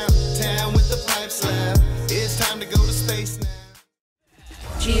 Sliding around town with the pipe slap. It's time to go to space now.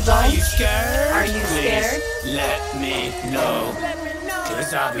 Are you scared? Are you scared? Let me know.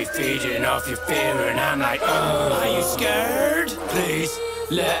 Cause I'll be feeding off your fear and I'm like, oh, are you scared? Please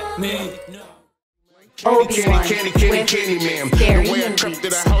let me know. Candy, man. The way I crept to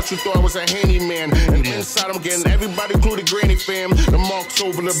the house, you thought I was a handyman. And inside, I'm getting everybody, including Granny fam. The marks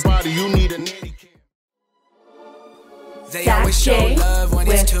over the body, you need a nanny cam. They always show love when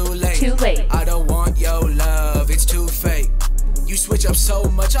it's too late. I don't want your love, it's too fake. You switch up so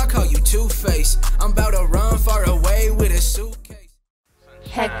much, I call you Two-Face. I'm about to run far away with a suitcase.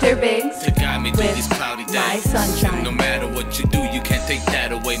 Hector Biggz to guide me through these cloudy days. My sunshine. No matter what you do, you can't take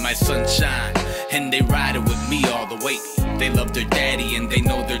that away, my sunshine. And they ride it with me all the way. They love their daddy and they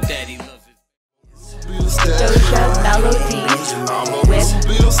know their daddy loves it. Doja Melodies with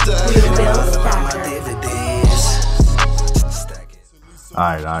Real Bill Stacker.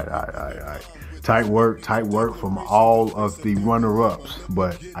 All right. Tight work from all of the runner-ups.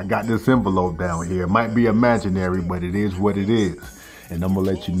 But I got this envelope down here. It might be imaginary, but it is what it is. And I'm gonna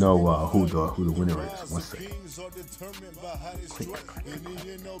let you know who the winner is. 1 second.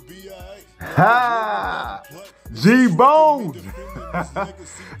 Ha! G-Bones!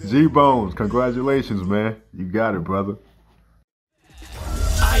 G-Bones, congratulations, man. You got it, brother.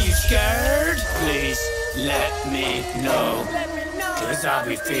 Are you scared? Please let me know. Cause I'll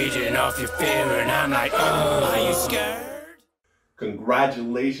be feeding off your fear and I'm like, oh, are you scared?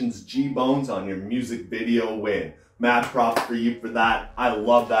 Congratulations, G-Bones, on your music video win. Mad props for you for that. I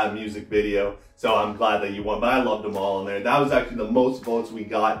love that music video, so I'm glad that you won, but I loved them all in there. That was actually the most votes we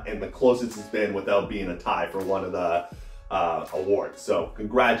got and the closest it's been without being a tie for one of the awards. So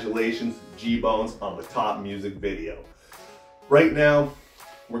congratulations, G-Bones, on the top music video. Right now,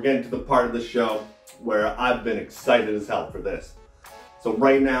 we're getting to the part of the show where I've been excited as hell for this. So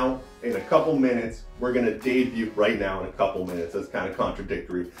right now, in a couple minutes, we're gonna debut right now in a couple minutes. That's kind of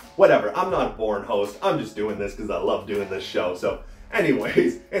contradictory. Whatever, I'm not a born host. I'm just doing this because I love doing this show. So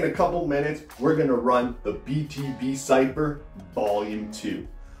anyways, in a couple minutes, we're gonna run the BTB Cypher Volume 2.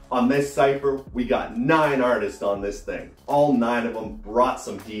 On this Cypher, we got 9 artists on this thing. All 9 of them brought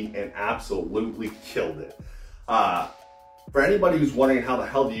some heat and absolutely killed it. For anybody who's wondering how the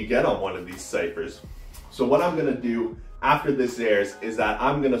hell do you get on one of these Cyphers, so what I'm gonna do after this airs is that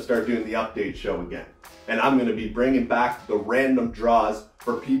I'm gonna start doing the update show again. And I'm gonna be bringing back the random draws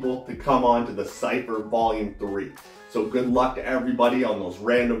for people to come on to the Cypher Volume 3. So good luck to everybody on those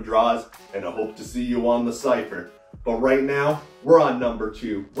random draws, and I hope to see you on the Cypher. But right now, we're on number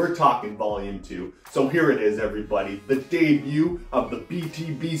 2. We're talking Volume 2. So here it is, everybody. The debut of the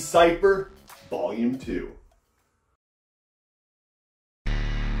BTB Cypher Volume 2.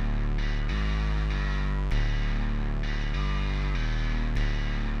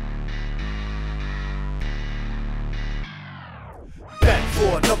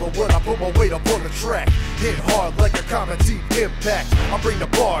 For another one, I put my weight up on the track. Hit hard like a common deep impact. I bring the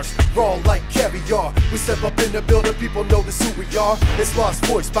bars, raw like caviar. We step up in the building, people notice who we are. It's Lost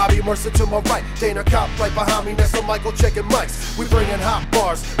Voice, Bobby Mercer to my right. Dana Cop right behind me, next to Michael checking mics. We bringing hot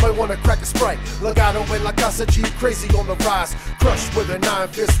bars, might wanna crack a Sprite. Legato and La Casa G, crazy on the rise. Crush with a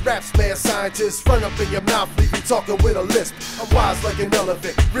 9-fist, raps man scientist. Front up in your mouth, leave you talking with a lisp. I'm wise like an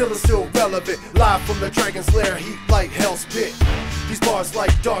elephant, real and still relevant. Live from the Dragon's Lair, heat like Hell's Pit. These bars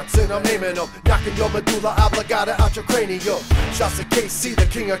like darts and I'm aiming them, knocking your medulla oblongata out your cranium. Shots at KC, the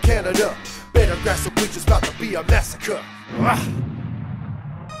king of Canada. Better grass the bleachers, about to be a massacre.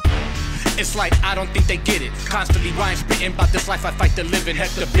 It's like I don't think they get it. Constantly rhyme spitting about this life I fight to live in.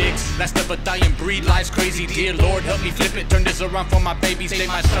 Hector Biggz, last of a dying breed. Life's crazy, dear Lord, help me flip it. Turn this around for my babies, they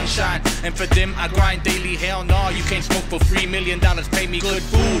my sunshine. And for them I grind daily. Hell no, you can't smoke for free. $1 million, pay me good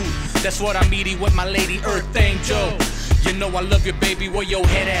food. That's what I'm eating with my lady Earth Angel. You know I love your baby, where your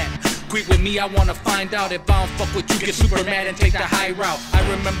head at? Creep with me, I wanna find out. If I don't fuck with you, get super mad and take the high route. I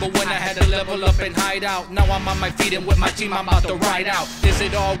remember when I had to level up and hide out. Now I'm on my feet and with my team I'm about to ride out. Is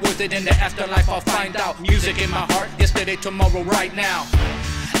it all worth it in the afterlife? I'll find out. Music in my heart, yesterday, tomorrow, right now.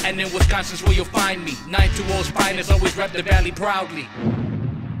 And in Wisconsin's where you'll find me. 920's finest, always rep the valley proudly.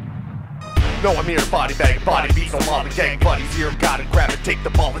 No, I'm here to body bag, body beats on all the gang buddies here. Gotta grab it, take the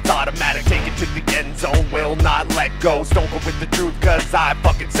ball, it's automatic. Take it to the end zone, will not let go. Don't go with the truth, cause I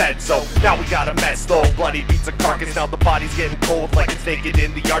fucking said so. Now we got a mess, though, bloody beats a carcass. Now the body's getting cold like it's naked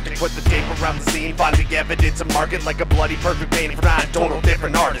in the Arctic. Put the tape around the scene, find the evidence and mark it like a bloody perfect painting from 9 total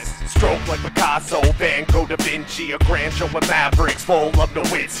different artists. Stroke like Picasso, Van Gogh, Da Vinci. A grand show with Mavericks, full of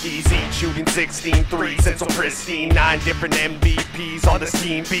Nowitzkis. Each shooting 16 threes and so pristine. 9 different MVPs on the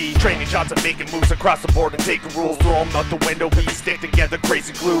scheme B. Training shots and making moves across the board and taking rules. Throw them out the window, we stick together,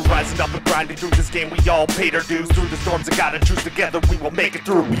 crazy glue. Rising up and grinding through this game, we all paid our dues. Through the storms and gotta choose together, we will make it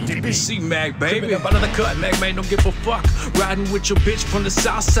through. BTB. C-Mack, baby. Up another cut, Mac, man, don't give a fuck. Riding with your bitch from the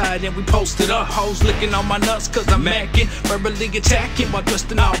south side and we posted up. Hoes licking on my nuts cause I'm macking. Verbally attacking while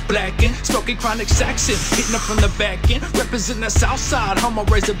dressed in all blackin'. Smoking chronic Saxon, hitting up from the back end. Representing the south side, homo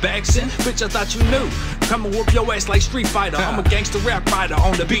razor backs in. Bitch, I thought you knew. Come and whoop your ass like Street Fighter. I'm a gangster rap writer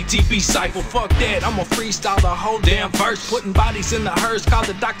on the BTB Cypher. Fuck that, I'ma freestyle the whole damn verse. Putting bodies in the hearse, call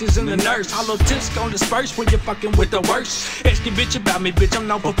the doctors and the nurse. Hollow tips gon' disperse when you're fucking with the worst. Ask your bitch about me, bitch, I'm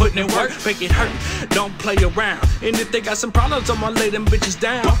known for putting in work. Make it hurt, don't play around. And if they got some problems, I'ma lay them bitches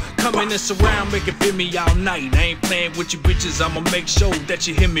down. Come in and surround, make it feel me all night. I ain't playing with you bitches, I'ma make sure that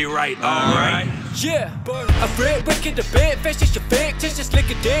you hear me right, alright? Yeah, a break, breaking the bit, bitch, just your fake, just lick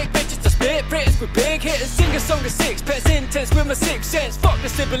a dick, bitches to spit, Brits with big hit and sing a song of sixpence, intense with my 6 cents, fuck the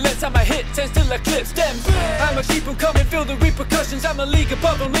sibilance, I'ma hit 10 till I clip them. I'ma keep them coming, feel the repercussions, I'm a league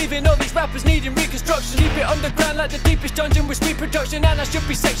above, I'm leaving all these rappers needing reconstruction, keep it underground like the deepest dungeon with sweet production, and I should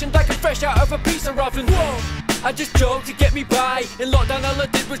be sectioned like I'm fresh out of a pizza oven. Whoa, I just joked to get me by, in lockdown all I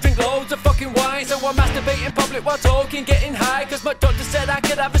did was drink loads of fucking wine, so I masturbate in public while talking, getting high, cause my doctor said I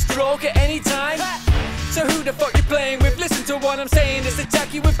could have a stroke at any time. So who the fuck you playing with? Listen to what I'm saying. It's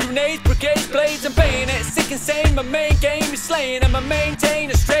attack you with grenades, brigades, blades and bayonets. Sick insane, my main game is slaying them. I maintain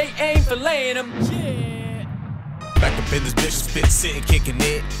a straight aim for laying them. Yeah. Back up in this bitch, spit, sitting, kicking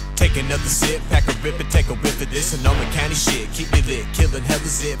it. Take another sip, pack a rip and take a whiff of this Sonoma County shit. Keep me lit, killing hella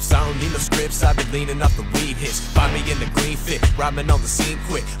zips. I don't need no scripts, I've been leaning off the weed hits. Find me in the green fit, rhyming on the scene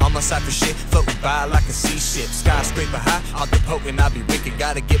quick. On my Cypher shit, floating by like a sea ship. Skyscraper high, all the potent, I be wicked.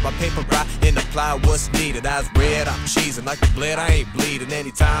 Gotta get my paper right and apply what's needed. Eyes red, I'm cheesing like the blood, I ain't bleeding.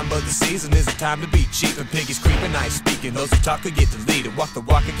 Any time of the season is a time to be cheap. And piggies creeping, I ain't speaking. Those who talk could get deleted. Walk the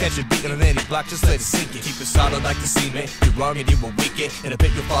walk and catch a beat on any block, just let it sink it. Keep it solid like the cement. You're wrong and you will weaken, and a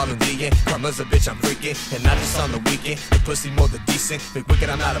bit you'll fall in the end. Karma's a bitch, I'm freaking, and not just on the weekend. The pussy more than decent, big wicked,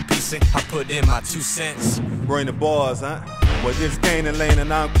 I'm not a piece. I put in my 2 cents. Bring the bars, huh? Well, this Canaan lane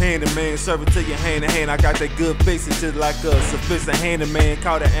and I'm Canaan, man. Serve it to you hand in hand. I got that good face and shit like a sufficient handyman.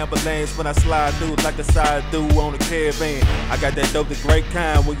 Call the ambulance when I slide through like a side dude on a caravan. I got that dope, the great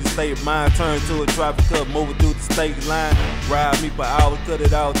kind. When you stay at mine, turn to a traffic cup, moving through the state line. Ride me for hours, cut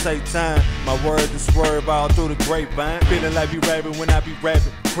it all, take time. My words to swerve all through the grapevine. Feeling like be rapping when I be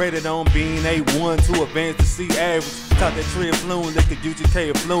rapping. Credit on being A1 to advance to C average. Talk that tree fluent, let the UGK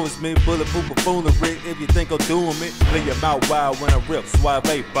influence me. Bulletproof buffoonery if you think I'm doing it. Lay your mouth wild when I rip.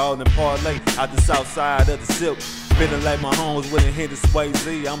 Suave, ball and parlay out the south side of the silk. Feeling like my homes wouldn't hit the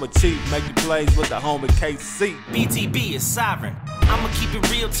Swayze. I'm a cheat, making plays with the homie KC. BTB is sovereign. I'ma keep it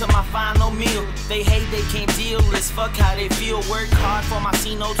real till my final meal. They hate, they can't deal. Let's fuck how they feel. Work hard for my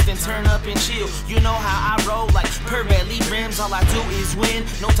C notes, then turn up and chill. You know how I roll, like Pirelli rims. All I do is win.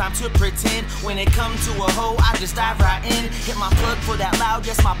 No time to pretend. When it come to a hoe, I just dive right in. Hit my plug for that loud.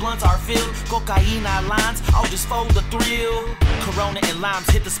 Yes, my blunts are filled. Cocaina lines, I'll just fold the thrill. Corona and limes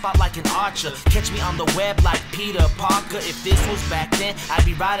hit the spot like an archer. Catch me on the web like Peter Parker. If this was back then, I'd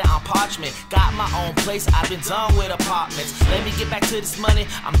be riding on parchment. Got my own place, I've been done with apartments. Let me get back to this money,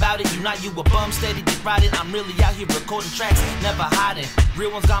 I'm bout it. You not you a bum, steady dick riding. I'm really out here recording tracks, never hiding.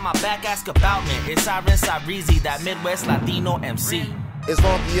 Real ones got my back, ask about me. It's Siren Cyreezy, that Midwest Latino MC. It's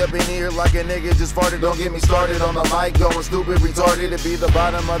funky up in here like a nigga just farted. Don't get me started on the mic, going stupid, retarded. It be the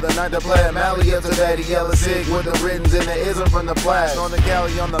bottom of the night to play a Mally up to Daddy Yellow Sig with the writtens and the ism from the flash. On the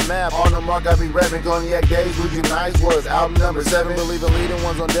Cali on the map, on the mark I be rapping. Cognac days, would you nice was album number 7. Believe in leading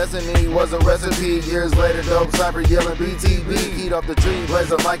ones on Destiny was a recipe. Years later, dope Cypher yelling BTB. Heat off the tree,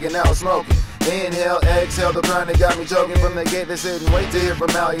 blaze a mic and now smoking. Inhale, exhale, the grind that got me choking from the gate. They sit and wait to hear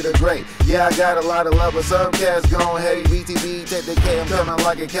from Mally the Great. Yeah, I got a lot of love, but some cats gon' hate. BTB, take the K, I'm coming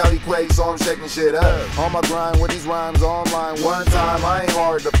like a Cali quake, so I'm shaking shit up. On my grind with these rhymes online. One time, I ain't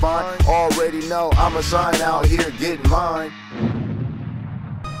hard to find. Already know I'ma shine out here getting mine.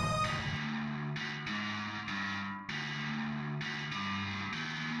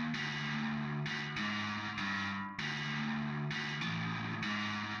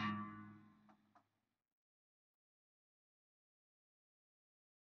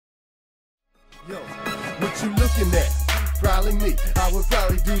 Yo, what you looking at? Probably me. I would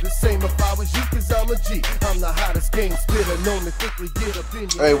probably do the same if I was you, cause I'm a G. I'm the hottest game spitter, known to quickly get up in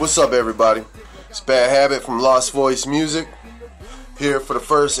your... Hey, what's up everybody? It's Bad Habit from Lost Voice Music, here for the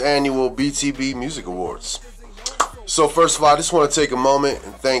first annual BTB Music Awards. So first of all, I just want to take a moment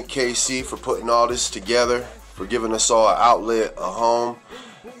and thank KC for putting all this together, for giving us all an outlet, a home,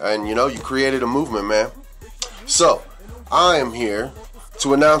 and you know, you created a movement, man. So, I am here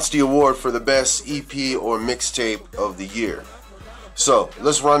to announce the award for the best EP or mixtape of the year. So,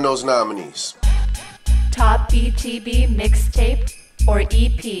 let's run those nominees. Top BTB mixtape or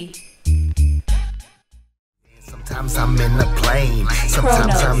EP. Sometimes I'm in a plane,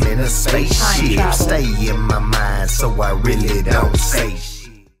 sometimes KronOz. I'm in a spaceship. Stay in my mind, so I really don't say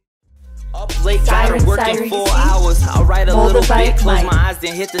shit. Up late, got her working 4 hours. I'll write a little bit, close my eyes,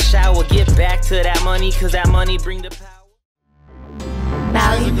 then hit the shower. Get back to that money, cause that money bring the power.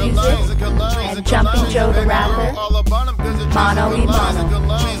 Mally Music and Jumpin Joe the Rapper, Mono e Mono.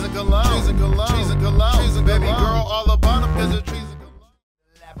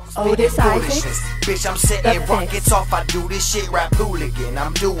 Otis Isaacs, bitch, I'm setting rockets off. I do this shit, rap hooligan.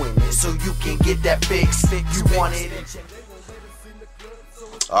 I'm doing it so you can get that fix. You want it?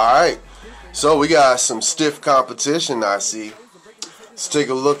 Alright, So we got some stiff competition, I see. Let's take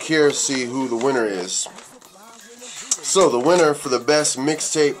a look here, see who the winner is. So the winner for the best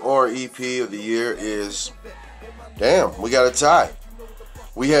mixtape or EP of the year is, damn, we got a tie.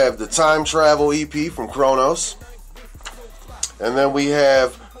 We have the Time Travel EP from KronOz. And then we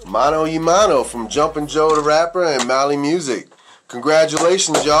have Mano y Mano from Jumpin' Joe the Rapper and Mali Music.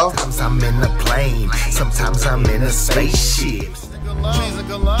 Congratulations, y'all. Sometimes I'm in a plane, sometimes I'm in a spaceship.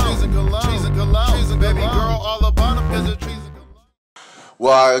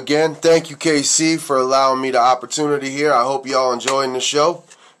 Well, again, thank you, KC, for allowing me the opportunity here. I hope y'all enjoying the show.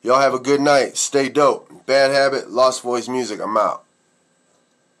 Y'all have a good night. Stay dope. Bad Habit, Lost Voice Music. I'm out.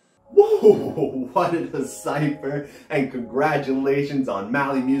 Whoa, what a Cypher, and congratulations on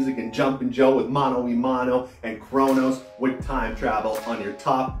Mali Music and Jumpin' Joe with Mano y Mano and KronOz with Time Travel on your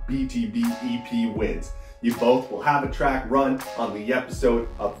top BTB EP wins. You both will have a track run on the episode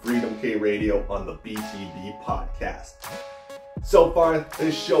of Freedom K Radio on the BTB podcast. So far,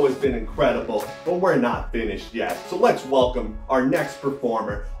 this show has been incredible, but we're not finished yet. So let's welcome our next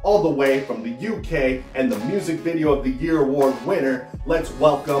performer, all the way from the UK and the Music Video of the Year award winner. Let's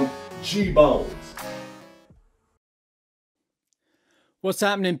welcome G-Bones. What's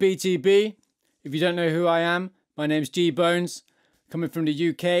happening, BTB? If you don't know who I am, my name's G-Bones, coming from the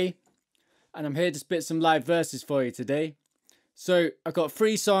UK, and I'm here to spit some live verses for you today. So I've got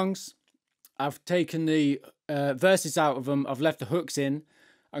 3 songs. I've taken the verses out of them. I've left the hooks in.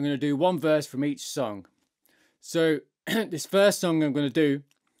 I'm going to do 1 verse from each song. So this first song I'm going to do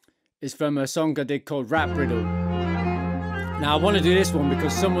is from a song I did called Rap Riddle. Now I want to do this one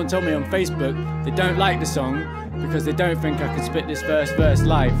because someone told me on Facebook they don't like the song because they don't think I can spit this first verse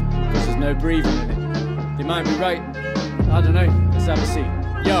live because there's no breathing in it. They might be right. I don't know. Let's have a see.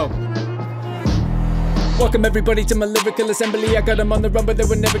 Yo. Welcome everybody to my lyrical assembly. I got them on the run but they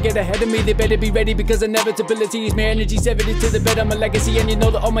will never get ahead of me. They better be ready because inevitability is my energy. 70 to the bed, I'm a legacy. And you know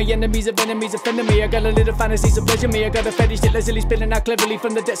that all my enemies of enemies offending me. I got a little fantasy, so pleasure me. I got a fetish that lazily spilling out cleverly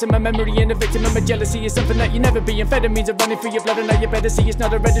from the depths of my memory. And a victim of my jealousy is something that you never be. Amphetamines are running through your blood and now you better see it's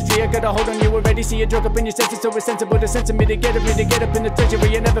not hereditary. I got a hold on you already. See a drug up in your senses so it's sensible to sense me to get up in the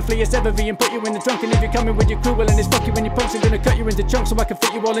treasury. You never flee a severy and put you in the trunk. And if you're coming with your crew, well and it's fuck you when you punks. I'm gonna cut you into chunks so I can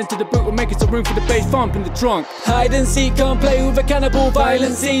fit you all into the boot. We'll make it some room for the bass bump in the trunk. Hide and seek, can't play with a cannibal.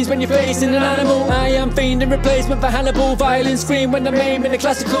 Violent scenes when you're facing an animal. I am fiend in replacement for Hannibal. Violent scream when I'm aiming a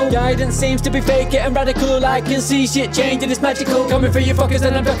classical. Guidance seems to be fake, getting radical. I can see shit changing, it's magical. Coming for your fuckers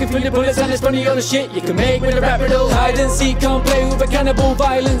and I'm ducking through your bullets. And it's funny all the shit you can make with a rap riddle. Hide and seek, can't play with a cannibal.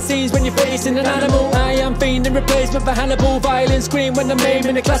 Violent scenes when you're facing an animal. I am fiend in replacement for Hannibal. Violent scream when I'm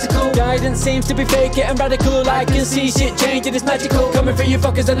aiming a classical. Guidance seems to be fake, getting radical. I can see shit changing, it's magical. Coming for your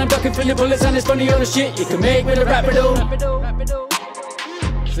fuckers and I'm ducking through your bullets. And it's funny all the shit you can make with a rap riddle.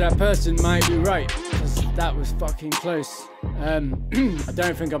 So that person might be right, because that was fucking close. I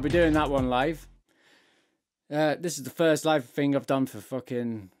don't think I'll be doing that one live. This is the first live thing I've done for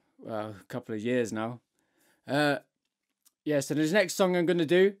fucking, well, a couple of years now. Yeah, so the next song I'm going to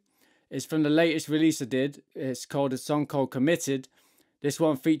do is from the latest release I did. It's called a song called Committed. This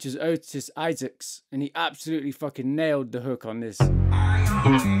one features Otis Isaacs, and he absolutely fucking nailed the hook on this.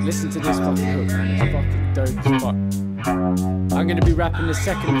 Listen to this fucking hook, man. It's fucking dope as fuck. I'm going to be rapping the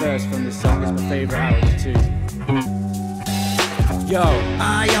second verse from this song. It's my favourite out of the 2. Yo.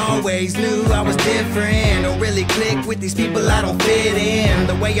 I always knew I was different. Don't really click with these people, I don't fit in.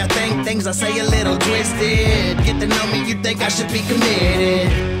 The way I think things, I say a little twisted. Get to know me, you think I should be committed.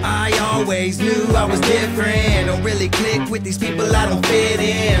 I always knew I was different. Don't really click with these people, I don't fit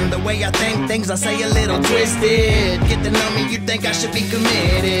in. The way I think things, I say a little twisted. Get to know me, you think I should be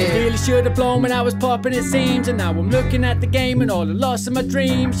committed. Really should have blown when I was popping, it seems. And now I'm looking at the game and all the loss of my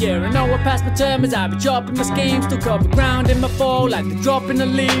dreams. Yeah, I know I passed my term as I be chopping my schemes. Still cover ground in my fall like the drop in the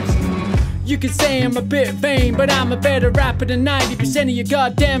leaves. You can say I'm a bit vain, but I'm a better rapper than 90% of your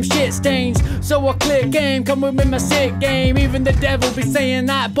goddamn shit stains. So I click game, come with me my sick game. Even the devil be saying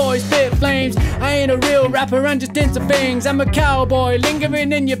that boy spit flames. I ain't a real rapper, I'm just into things. I'm a cowboy,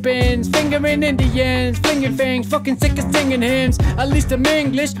 lingering in your bins, fingering Indians, flinging things, fucking sick of singing hymns. At least I'm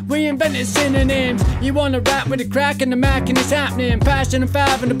English, reinvented synonyms. You wanna rap with a crack and the Mac and it's happening. Passion and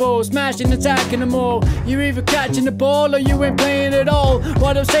fathomable, smashing, attacking them all. You're either catching the ball or you ain't playing at all.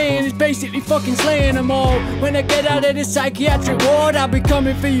 What I'm saying is basically absolutely fucking slaying them all. When I get out of this psychiatric ward, I'll be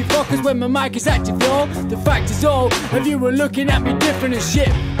coming for you fuckers when my mic is active, y'all. The fact is all of you were looking at me different as shit,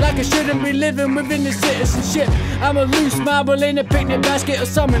 like I shouldn't be living within the citizenship. I'm a loose marble in a picnic basket or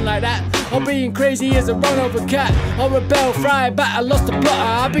something like that, or being crazy as a run over cat, or a bell fry bat, I lost a plotter.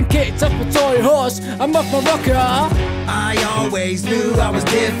 I've been kicked off a toy horse, I'm off my rocker. I always knew I was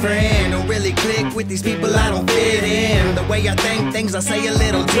different. Don't really click with these people, I don't fit in. The way I think things, I say a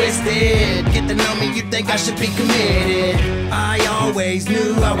little twisted. Get to know me, you think I should be committed. I always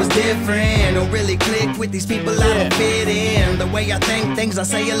knew I was different. Don't really click with these people, I don't fit in. The way I think things, I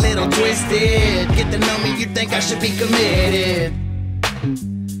say a little twisted. Get to know me, you think I should be committed.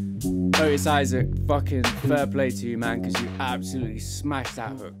 Otis Isaac, fucking fair play to you, man, because you absolutely smashed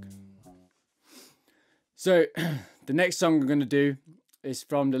that hook. So, the next song we're going to do is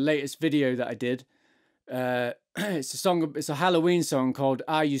from the latest video that I did. It's a Halloween song called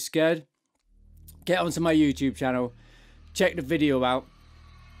Are You Scared? Get onto my YouTube channel, check the video out.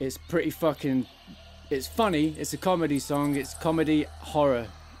 It's pretty fucking, it's funny, it's a comedy song, it's comedy horror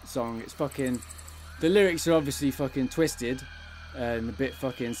song. It's fucking, the lyrics are obviously fucking twisted and a bit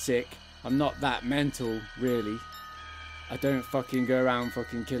fucking sick. I'm not that mental, really. I don't fucking go around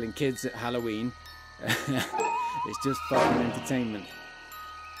fucking killing kids at Halloween. It's just fucking entertainment.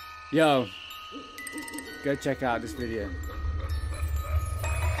 Yo, go check out this video.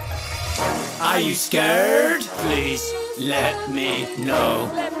 Are you scared? Please let me know.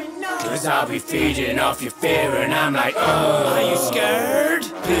 Cause I'll be feeding off your fear and I'm like, oh. Are you scared?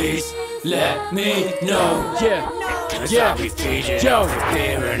 Please let me know. Yeah. I'll be feeding off your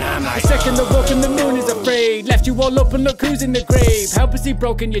fear and I'm like, the second the walk and the moon is afraid. Left you all up and look who's in the grave. Helplessly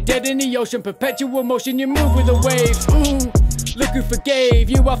broken, you're dead in the ocean. Perpetual motion, you move with the waves. Ooh, look who forgave.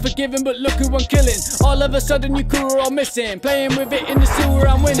 You are forgiven, but look who I'm killing. All of a sudden you crew are all missing. Playing with it in the sewer,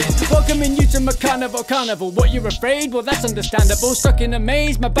 I'm winning. Welcoming you to my carnival. What, you're afraid? Well, that's understandable. Stuck in a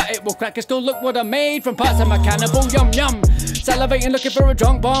maze, my bat it will crack a skull. Look what I made from parts of my cannibal. Yum yum. Salivating, looking for a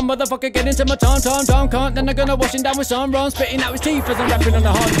drunk bomb. Motherfucker, get into my tom can't. Then I'm gonna wash him down with some rum. Spitting out his teeth as I'm rapping on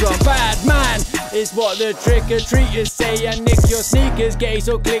the horn drum. Bad man is what the trick-or-treaters say. I nick your sneakers, gay,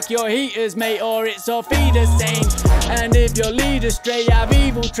 so click your heaters, mate, or it's all feeder sane. And if your lead astray, have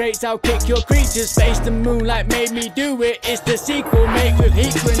evil traits, I'll kick your creature's face. The moonlight made me do it. It's the sequel, made with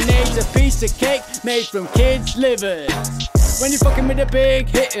heat grenades. A piece of cake made from kids' livers. When you're fucking with the big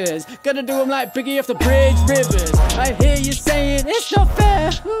hitters, gotta do them like Biggie off the bridge rivers. I hear you saying it's not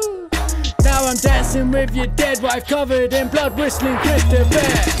fair. Ooh. Now I'm dancing with your dead wife covered in blood, whistling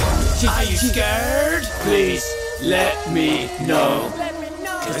Christopher. Are you scared? Please let me know.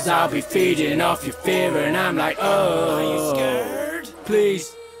 Cause I'll be feeding off your fear and I'm like, oh. Are you scared?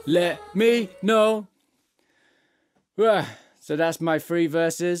 Please let me know. So that's my 3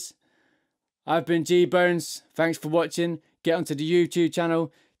 verses. I've been G-Bones. Thanks for watching. Get onto the YouTube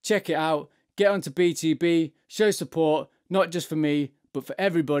channel. Check it out. Get onto BTB. Show support. Not just for me, but for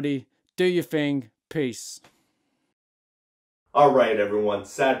everybody. Do your thing. Peace. Alright everyone,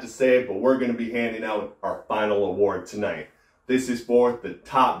 sad to say, but we're going to be handing out our final award tonight. This is for the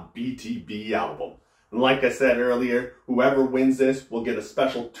top BTB album. And like I said earlier, whoever wins this will get a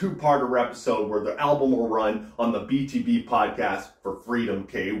special 2-parter episode where their album will run on the BTB podcast for Freedom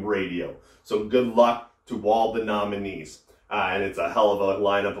K Radio. So good luck to all the nominees. And it's a hell of a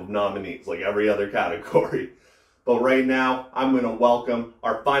lineup of nominees, like every other category. But right now, I'm going to welcome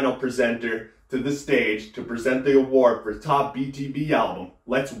our final presenter to the stage to present the award for top BTB album.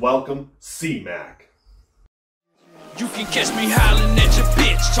 Let's welcome C-Mack. You can catch me hollering at your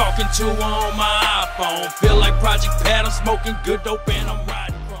bitch, talking to her on my iPhone. Feel like Project Pat, I'm smoking good dope and I'm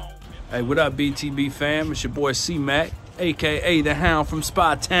riding chrome. Hey, what up, BTB fam? It's your boy C-Mack, a.k.a. The Hound from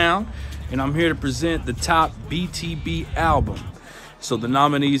Spy Town, and I'm here to present the top BTB album. So the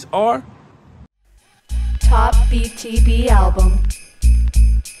nominees are... Top BTB album.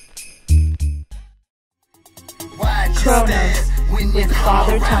 KronOz with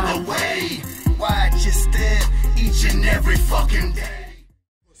Father Time. Watch your step each and every fucking day.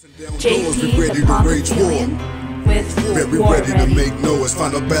 JP the Pompafillian with Very ready to make noise.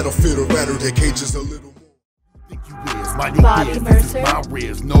 Find a battlefield or eradicate cages a little more. Body Mercer,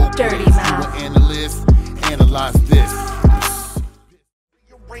 Dirty Mouth. Analyze this.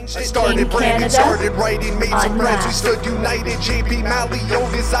 KingCanada, started writing, made some rhymes, we Unwrapped. stood united. JP, Mally,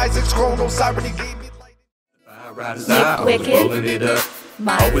 Otis, Isaacs, KronOz, Irony, gave me Wicked, rolling it up,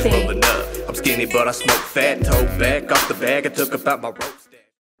 My always Fate. rolling up. I'm skinny, but I smoke fat. Toe back off the bag, I took about my rope stack.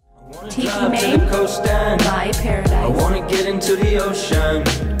 TP My Paradise. I wanna get into the ocean,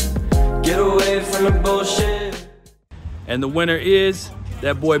 get away from the bullshit. And the winner is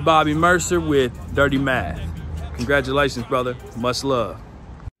That boy Bobby Mercer with Dirty Math. Congratulations, brother. Much love.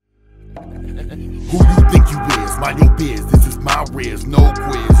 Who you think you is? My name Biz. This is my riz. No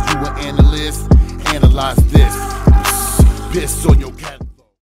quiz. You an analyst? Analyze this. Piss on your cat.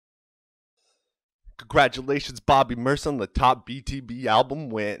 Congratulations, Bobby Mercer, on the top BTB album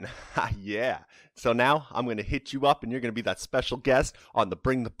win. Yeah. So now I'm going to hit you up and you're going to be that special guest on the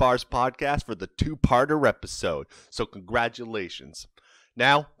BringTheBars podcast for the two-parter episode. So congratulations.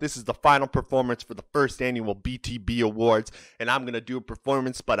 Now, this is the final performance for the first annual BTB Awards, and I'm going to do a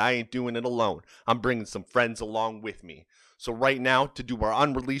performance, but I ain't doing it alone. I'm bringing some friends along with me. So right now, to do our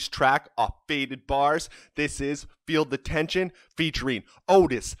unreleased track off Faded Bars, this is Feel the Tension featuring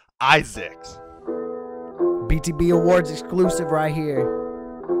Otis Isaacs. BTB Awards exclusive right here.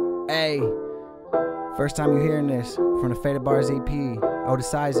 Hey, first time you're hearing this from the Faded Bars EP,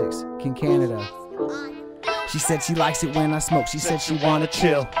 Otis Isaacs, KingCanada. She said she likes it when I smoke, she said she wanna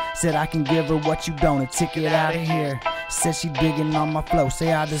chill. Said I can give her what you don't, a ticket out of here. Said she digging on my flow,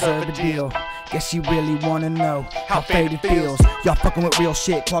 say I deserve a deal. Guess she really wanna know how faded feels. Y'all fucking with real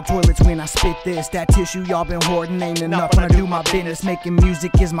shit, clog toilets when I spit this. That tissue y'all been hoarding ain't enough when I do my business. Making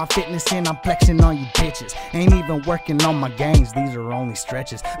music is my fitness and I'm flexing on you bitches. Ain't even working on my gains, these are only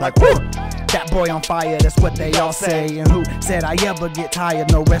stretches. Like whoa, that boy on fire, that's what they all say. And who said I ever get tired,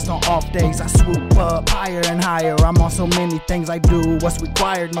 no rest on off days. I swoop up higher and higher, I'm on so many things I do. What's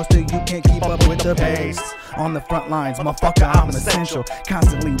required, most of you can't keep up with the pace. On the front lines, motherfucker, I'm essential.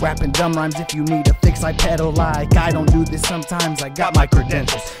 Constantly rapping dumb rhymes, if you need a fix I pedal like I don't do this sometimes, I got my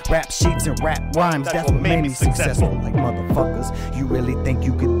credentials. Rap sheets and rap rhymes, that's what made me successful. Like motherfuckers, you really think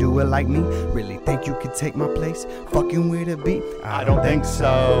you could do it like me? Really think you could take my place? Fucking with a beat? I don't think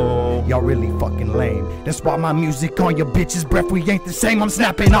so. Y'all really fucking lame. That's why my music on your bitch's breath, we ain't the same, I'm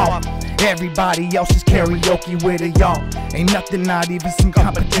snapping off. Everybody else is karaoke with it, y'all. Ain't nothing, not even some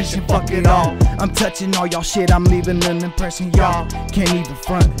competition, fuck it all. I'm touching all y'all shit, I'm leaving an impression, y'all can't even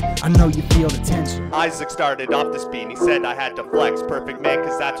front. I know you feel the tension. Isaac started off this beat, he said I had to flex. Perfect man,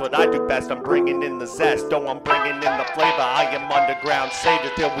 cause that's what I do best. I'm bringing in the zest, oh I'm bringing in the flavor. I am underground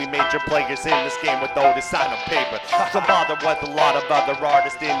savior till we major players in this game with Otis sign on paper. So bother with a lot of other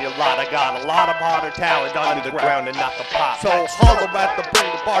artists in your lot. I got a lot of harder talent underground and not the pop. So holler at the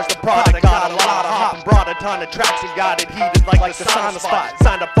BringTheBars, the product. Got a lot of hop and brought a ton of tracks and got it heated like the sauna spot.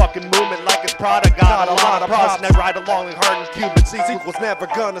 Signed a fucking movement like it's product. Got a lot of problems and I ride along like hard and Cuban. Sequel's never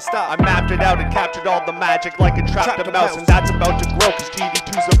gonna stop. I mapped it out and captured all the magic like it trapped a mouse. And that's about to grow cause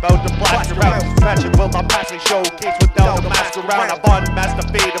TD2's about to blast around. Passion will not pass a showcase without a mask around. I've unmasked the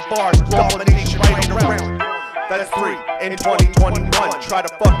Faded Bars, global nation right around. That's 3 in 2021. Try to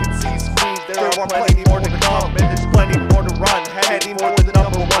fucking seize speed. There are plenty more to come, and there's plenty more to run. Heading for the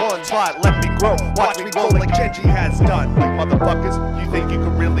 #1 spot. Let me grow, watch me go like Genji has done. Like motherfuckers, you think you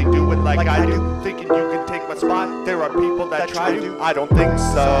can really do it like I do? Thinking you can take my spot? There are people that try to. I don't think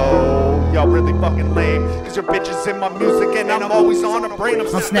so. Y'all really fucking lame, cause your bitches in my music and I'm always on a brain.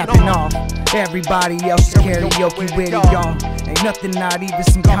 I'm snapping off. Everybody else is karaoke with it, y'all. Ain't nothing, not even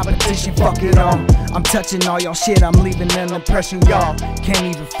some competition, fuck it all. I'm touching all y'all shit, I'm leaving an impression, y'all can't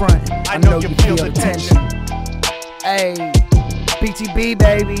even front. I know you feel the tension. Hey, BTB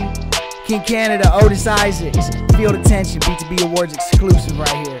baby, KingCanada, Otis Isaacs, feel the tension. BTB Awards exclusive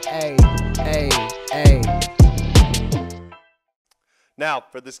right here. Hey, hey, hey. Now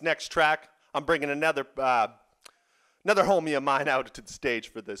for this next track, I'm bringing another homie of mine out to the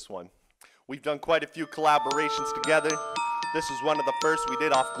stage for this one. We've done quite a few collaborations together. This is one of the first we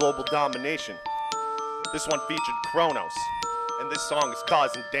did off Global Domination. This one featured KronOz, and this song is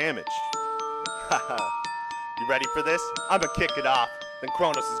Causing Damage. You ready for this? I'm gonna kick it off, then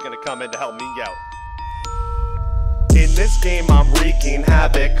KronOz is gonna come in to help me out. In this game I'm wreaking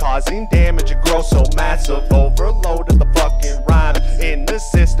havoc, causing damage and grow so massive. Overloaded the fucking rhyme in the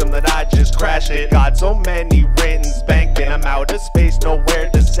system that I just crashed it. Got so many writtens banking, I'm out of space, nowhere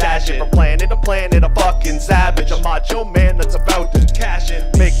to stash it. From planet to planet, a fucking savage, a macho man that's about to cash in.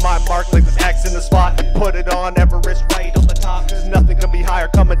 Make my mark like this X in the spot, put it on Everest right on the top. Cause nothing can be higher,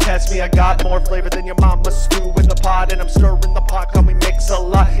 come and test me. I got more flavor than your mama's stew in the pot, and I'm stirring the pot, call me mix a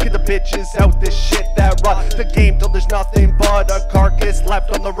lot. Get the bitches out this shit that rot the game till there's nothing but a carcass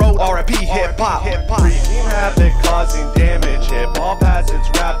left on the road. R.I.P. hip-hop. Wreaking havoc, causing damage. Hip-hop has its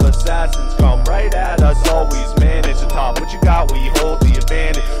rap assassins come right at us, always manage to top what you got, we hold the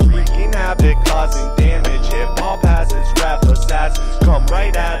advantage. Wreaking havoc, causing damage. Hip-hop has its rap assassins come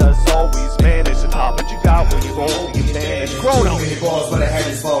right at us, always manage to top what you got when you hold the advantage. KronOz. Many balls, but I had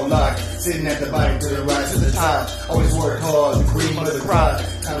this phone locked. Sitting at the bottom to the rise to the top. Always work hard, the cream of the crop.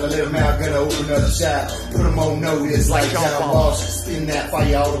 Time to let them out, gonna open up shop. Put them on notice like John Walsh. Spin that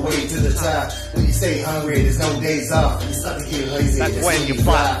fire all the way to the top. When you stay hungry, there's no days off. You start to get lazy, that's when you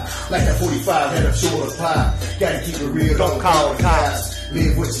fly. Like that 45 head up short pop. Gotta keep it real, don't call the cops.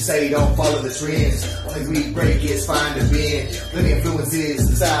 Live what you say, don't follow the trends. Only weak break is fine to bend. Plenty influences,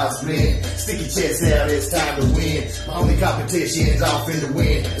 the styles blend. Stick your chest out, it's time to win. My only competition's off in the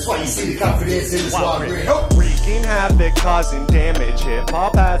wind. That's why you see the confidence in the squad grin. Wreaking havoc, causing damage.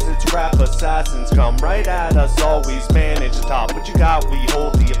 Hip-hop has its rap assassins. Come right at us, always manage the top. What you got, we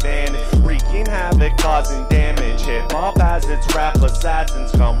hold the advantage. Wreaking havoc, causing damage. Hip-hop has its rap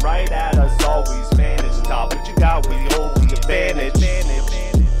assassins. Come right at us, always manage the top. What you got, we hold the advantage.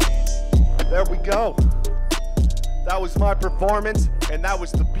 There we go. That was my performance, and that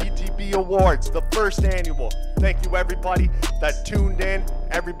was the BTB Awards, the first annual. Thank you everybody that tuned in,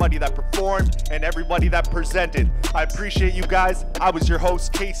 everybody that performed, and everybody that presented. I appreciate you guys. I was your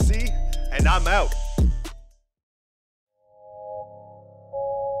host, KC, and I'm out.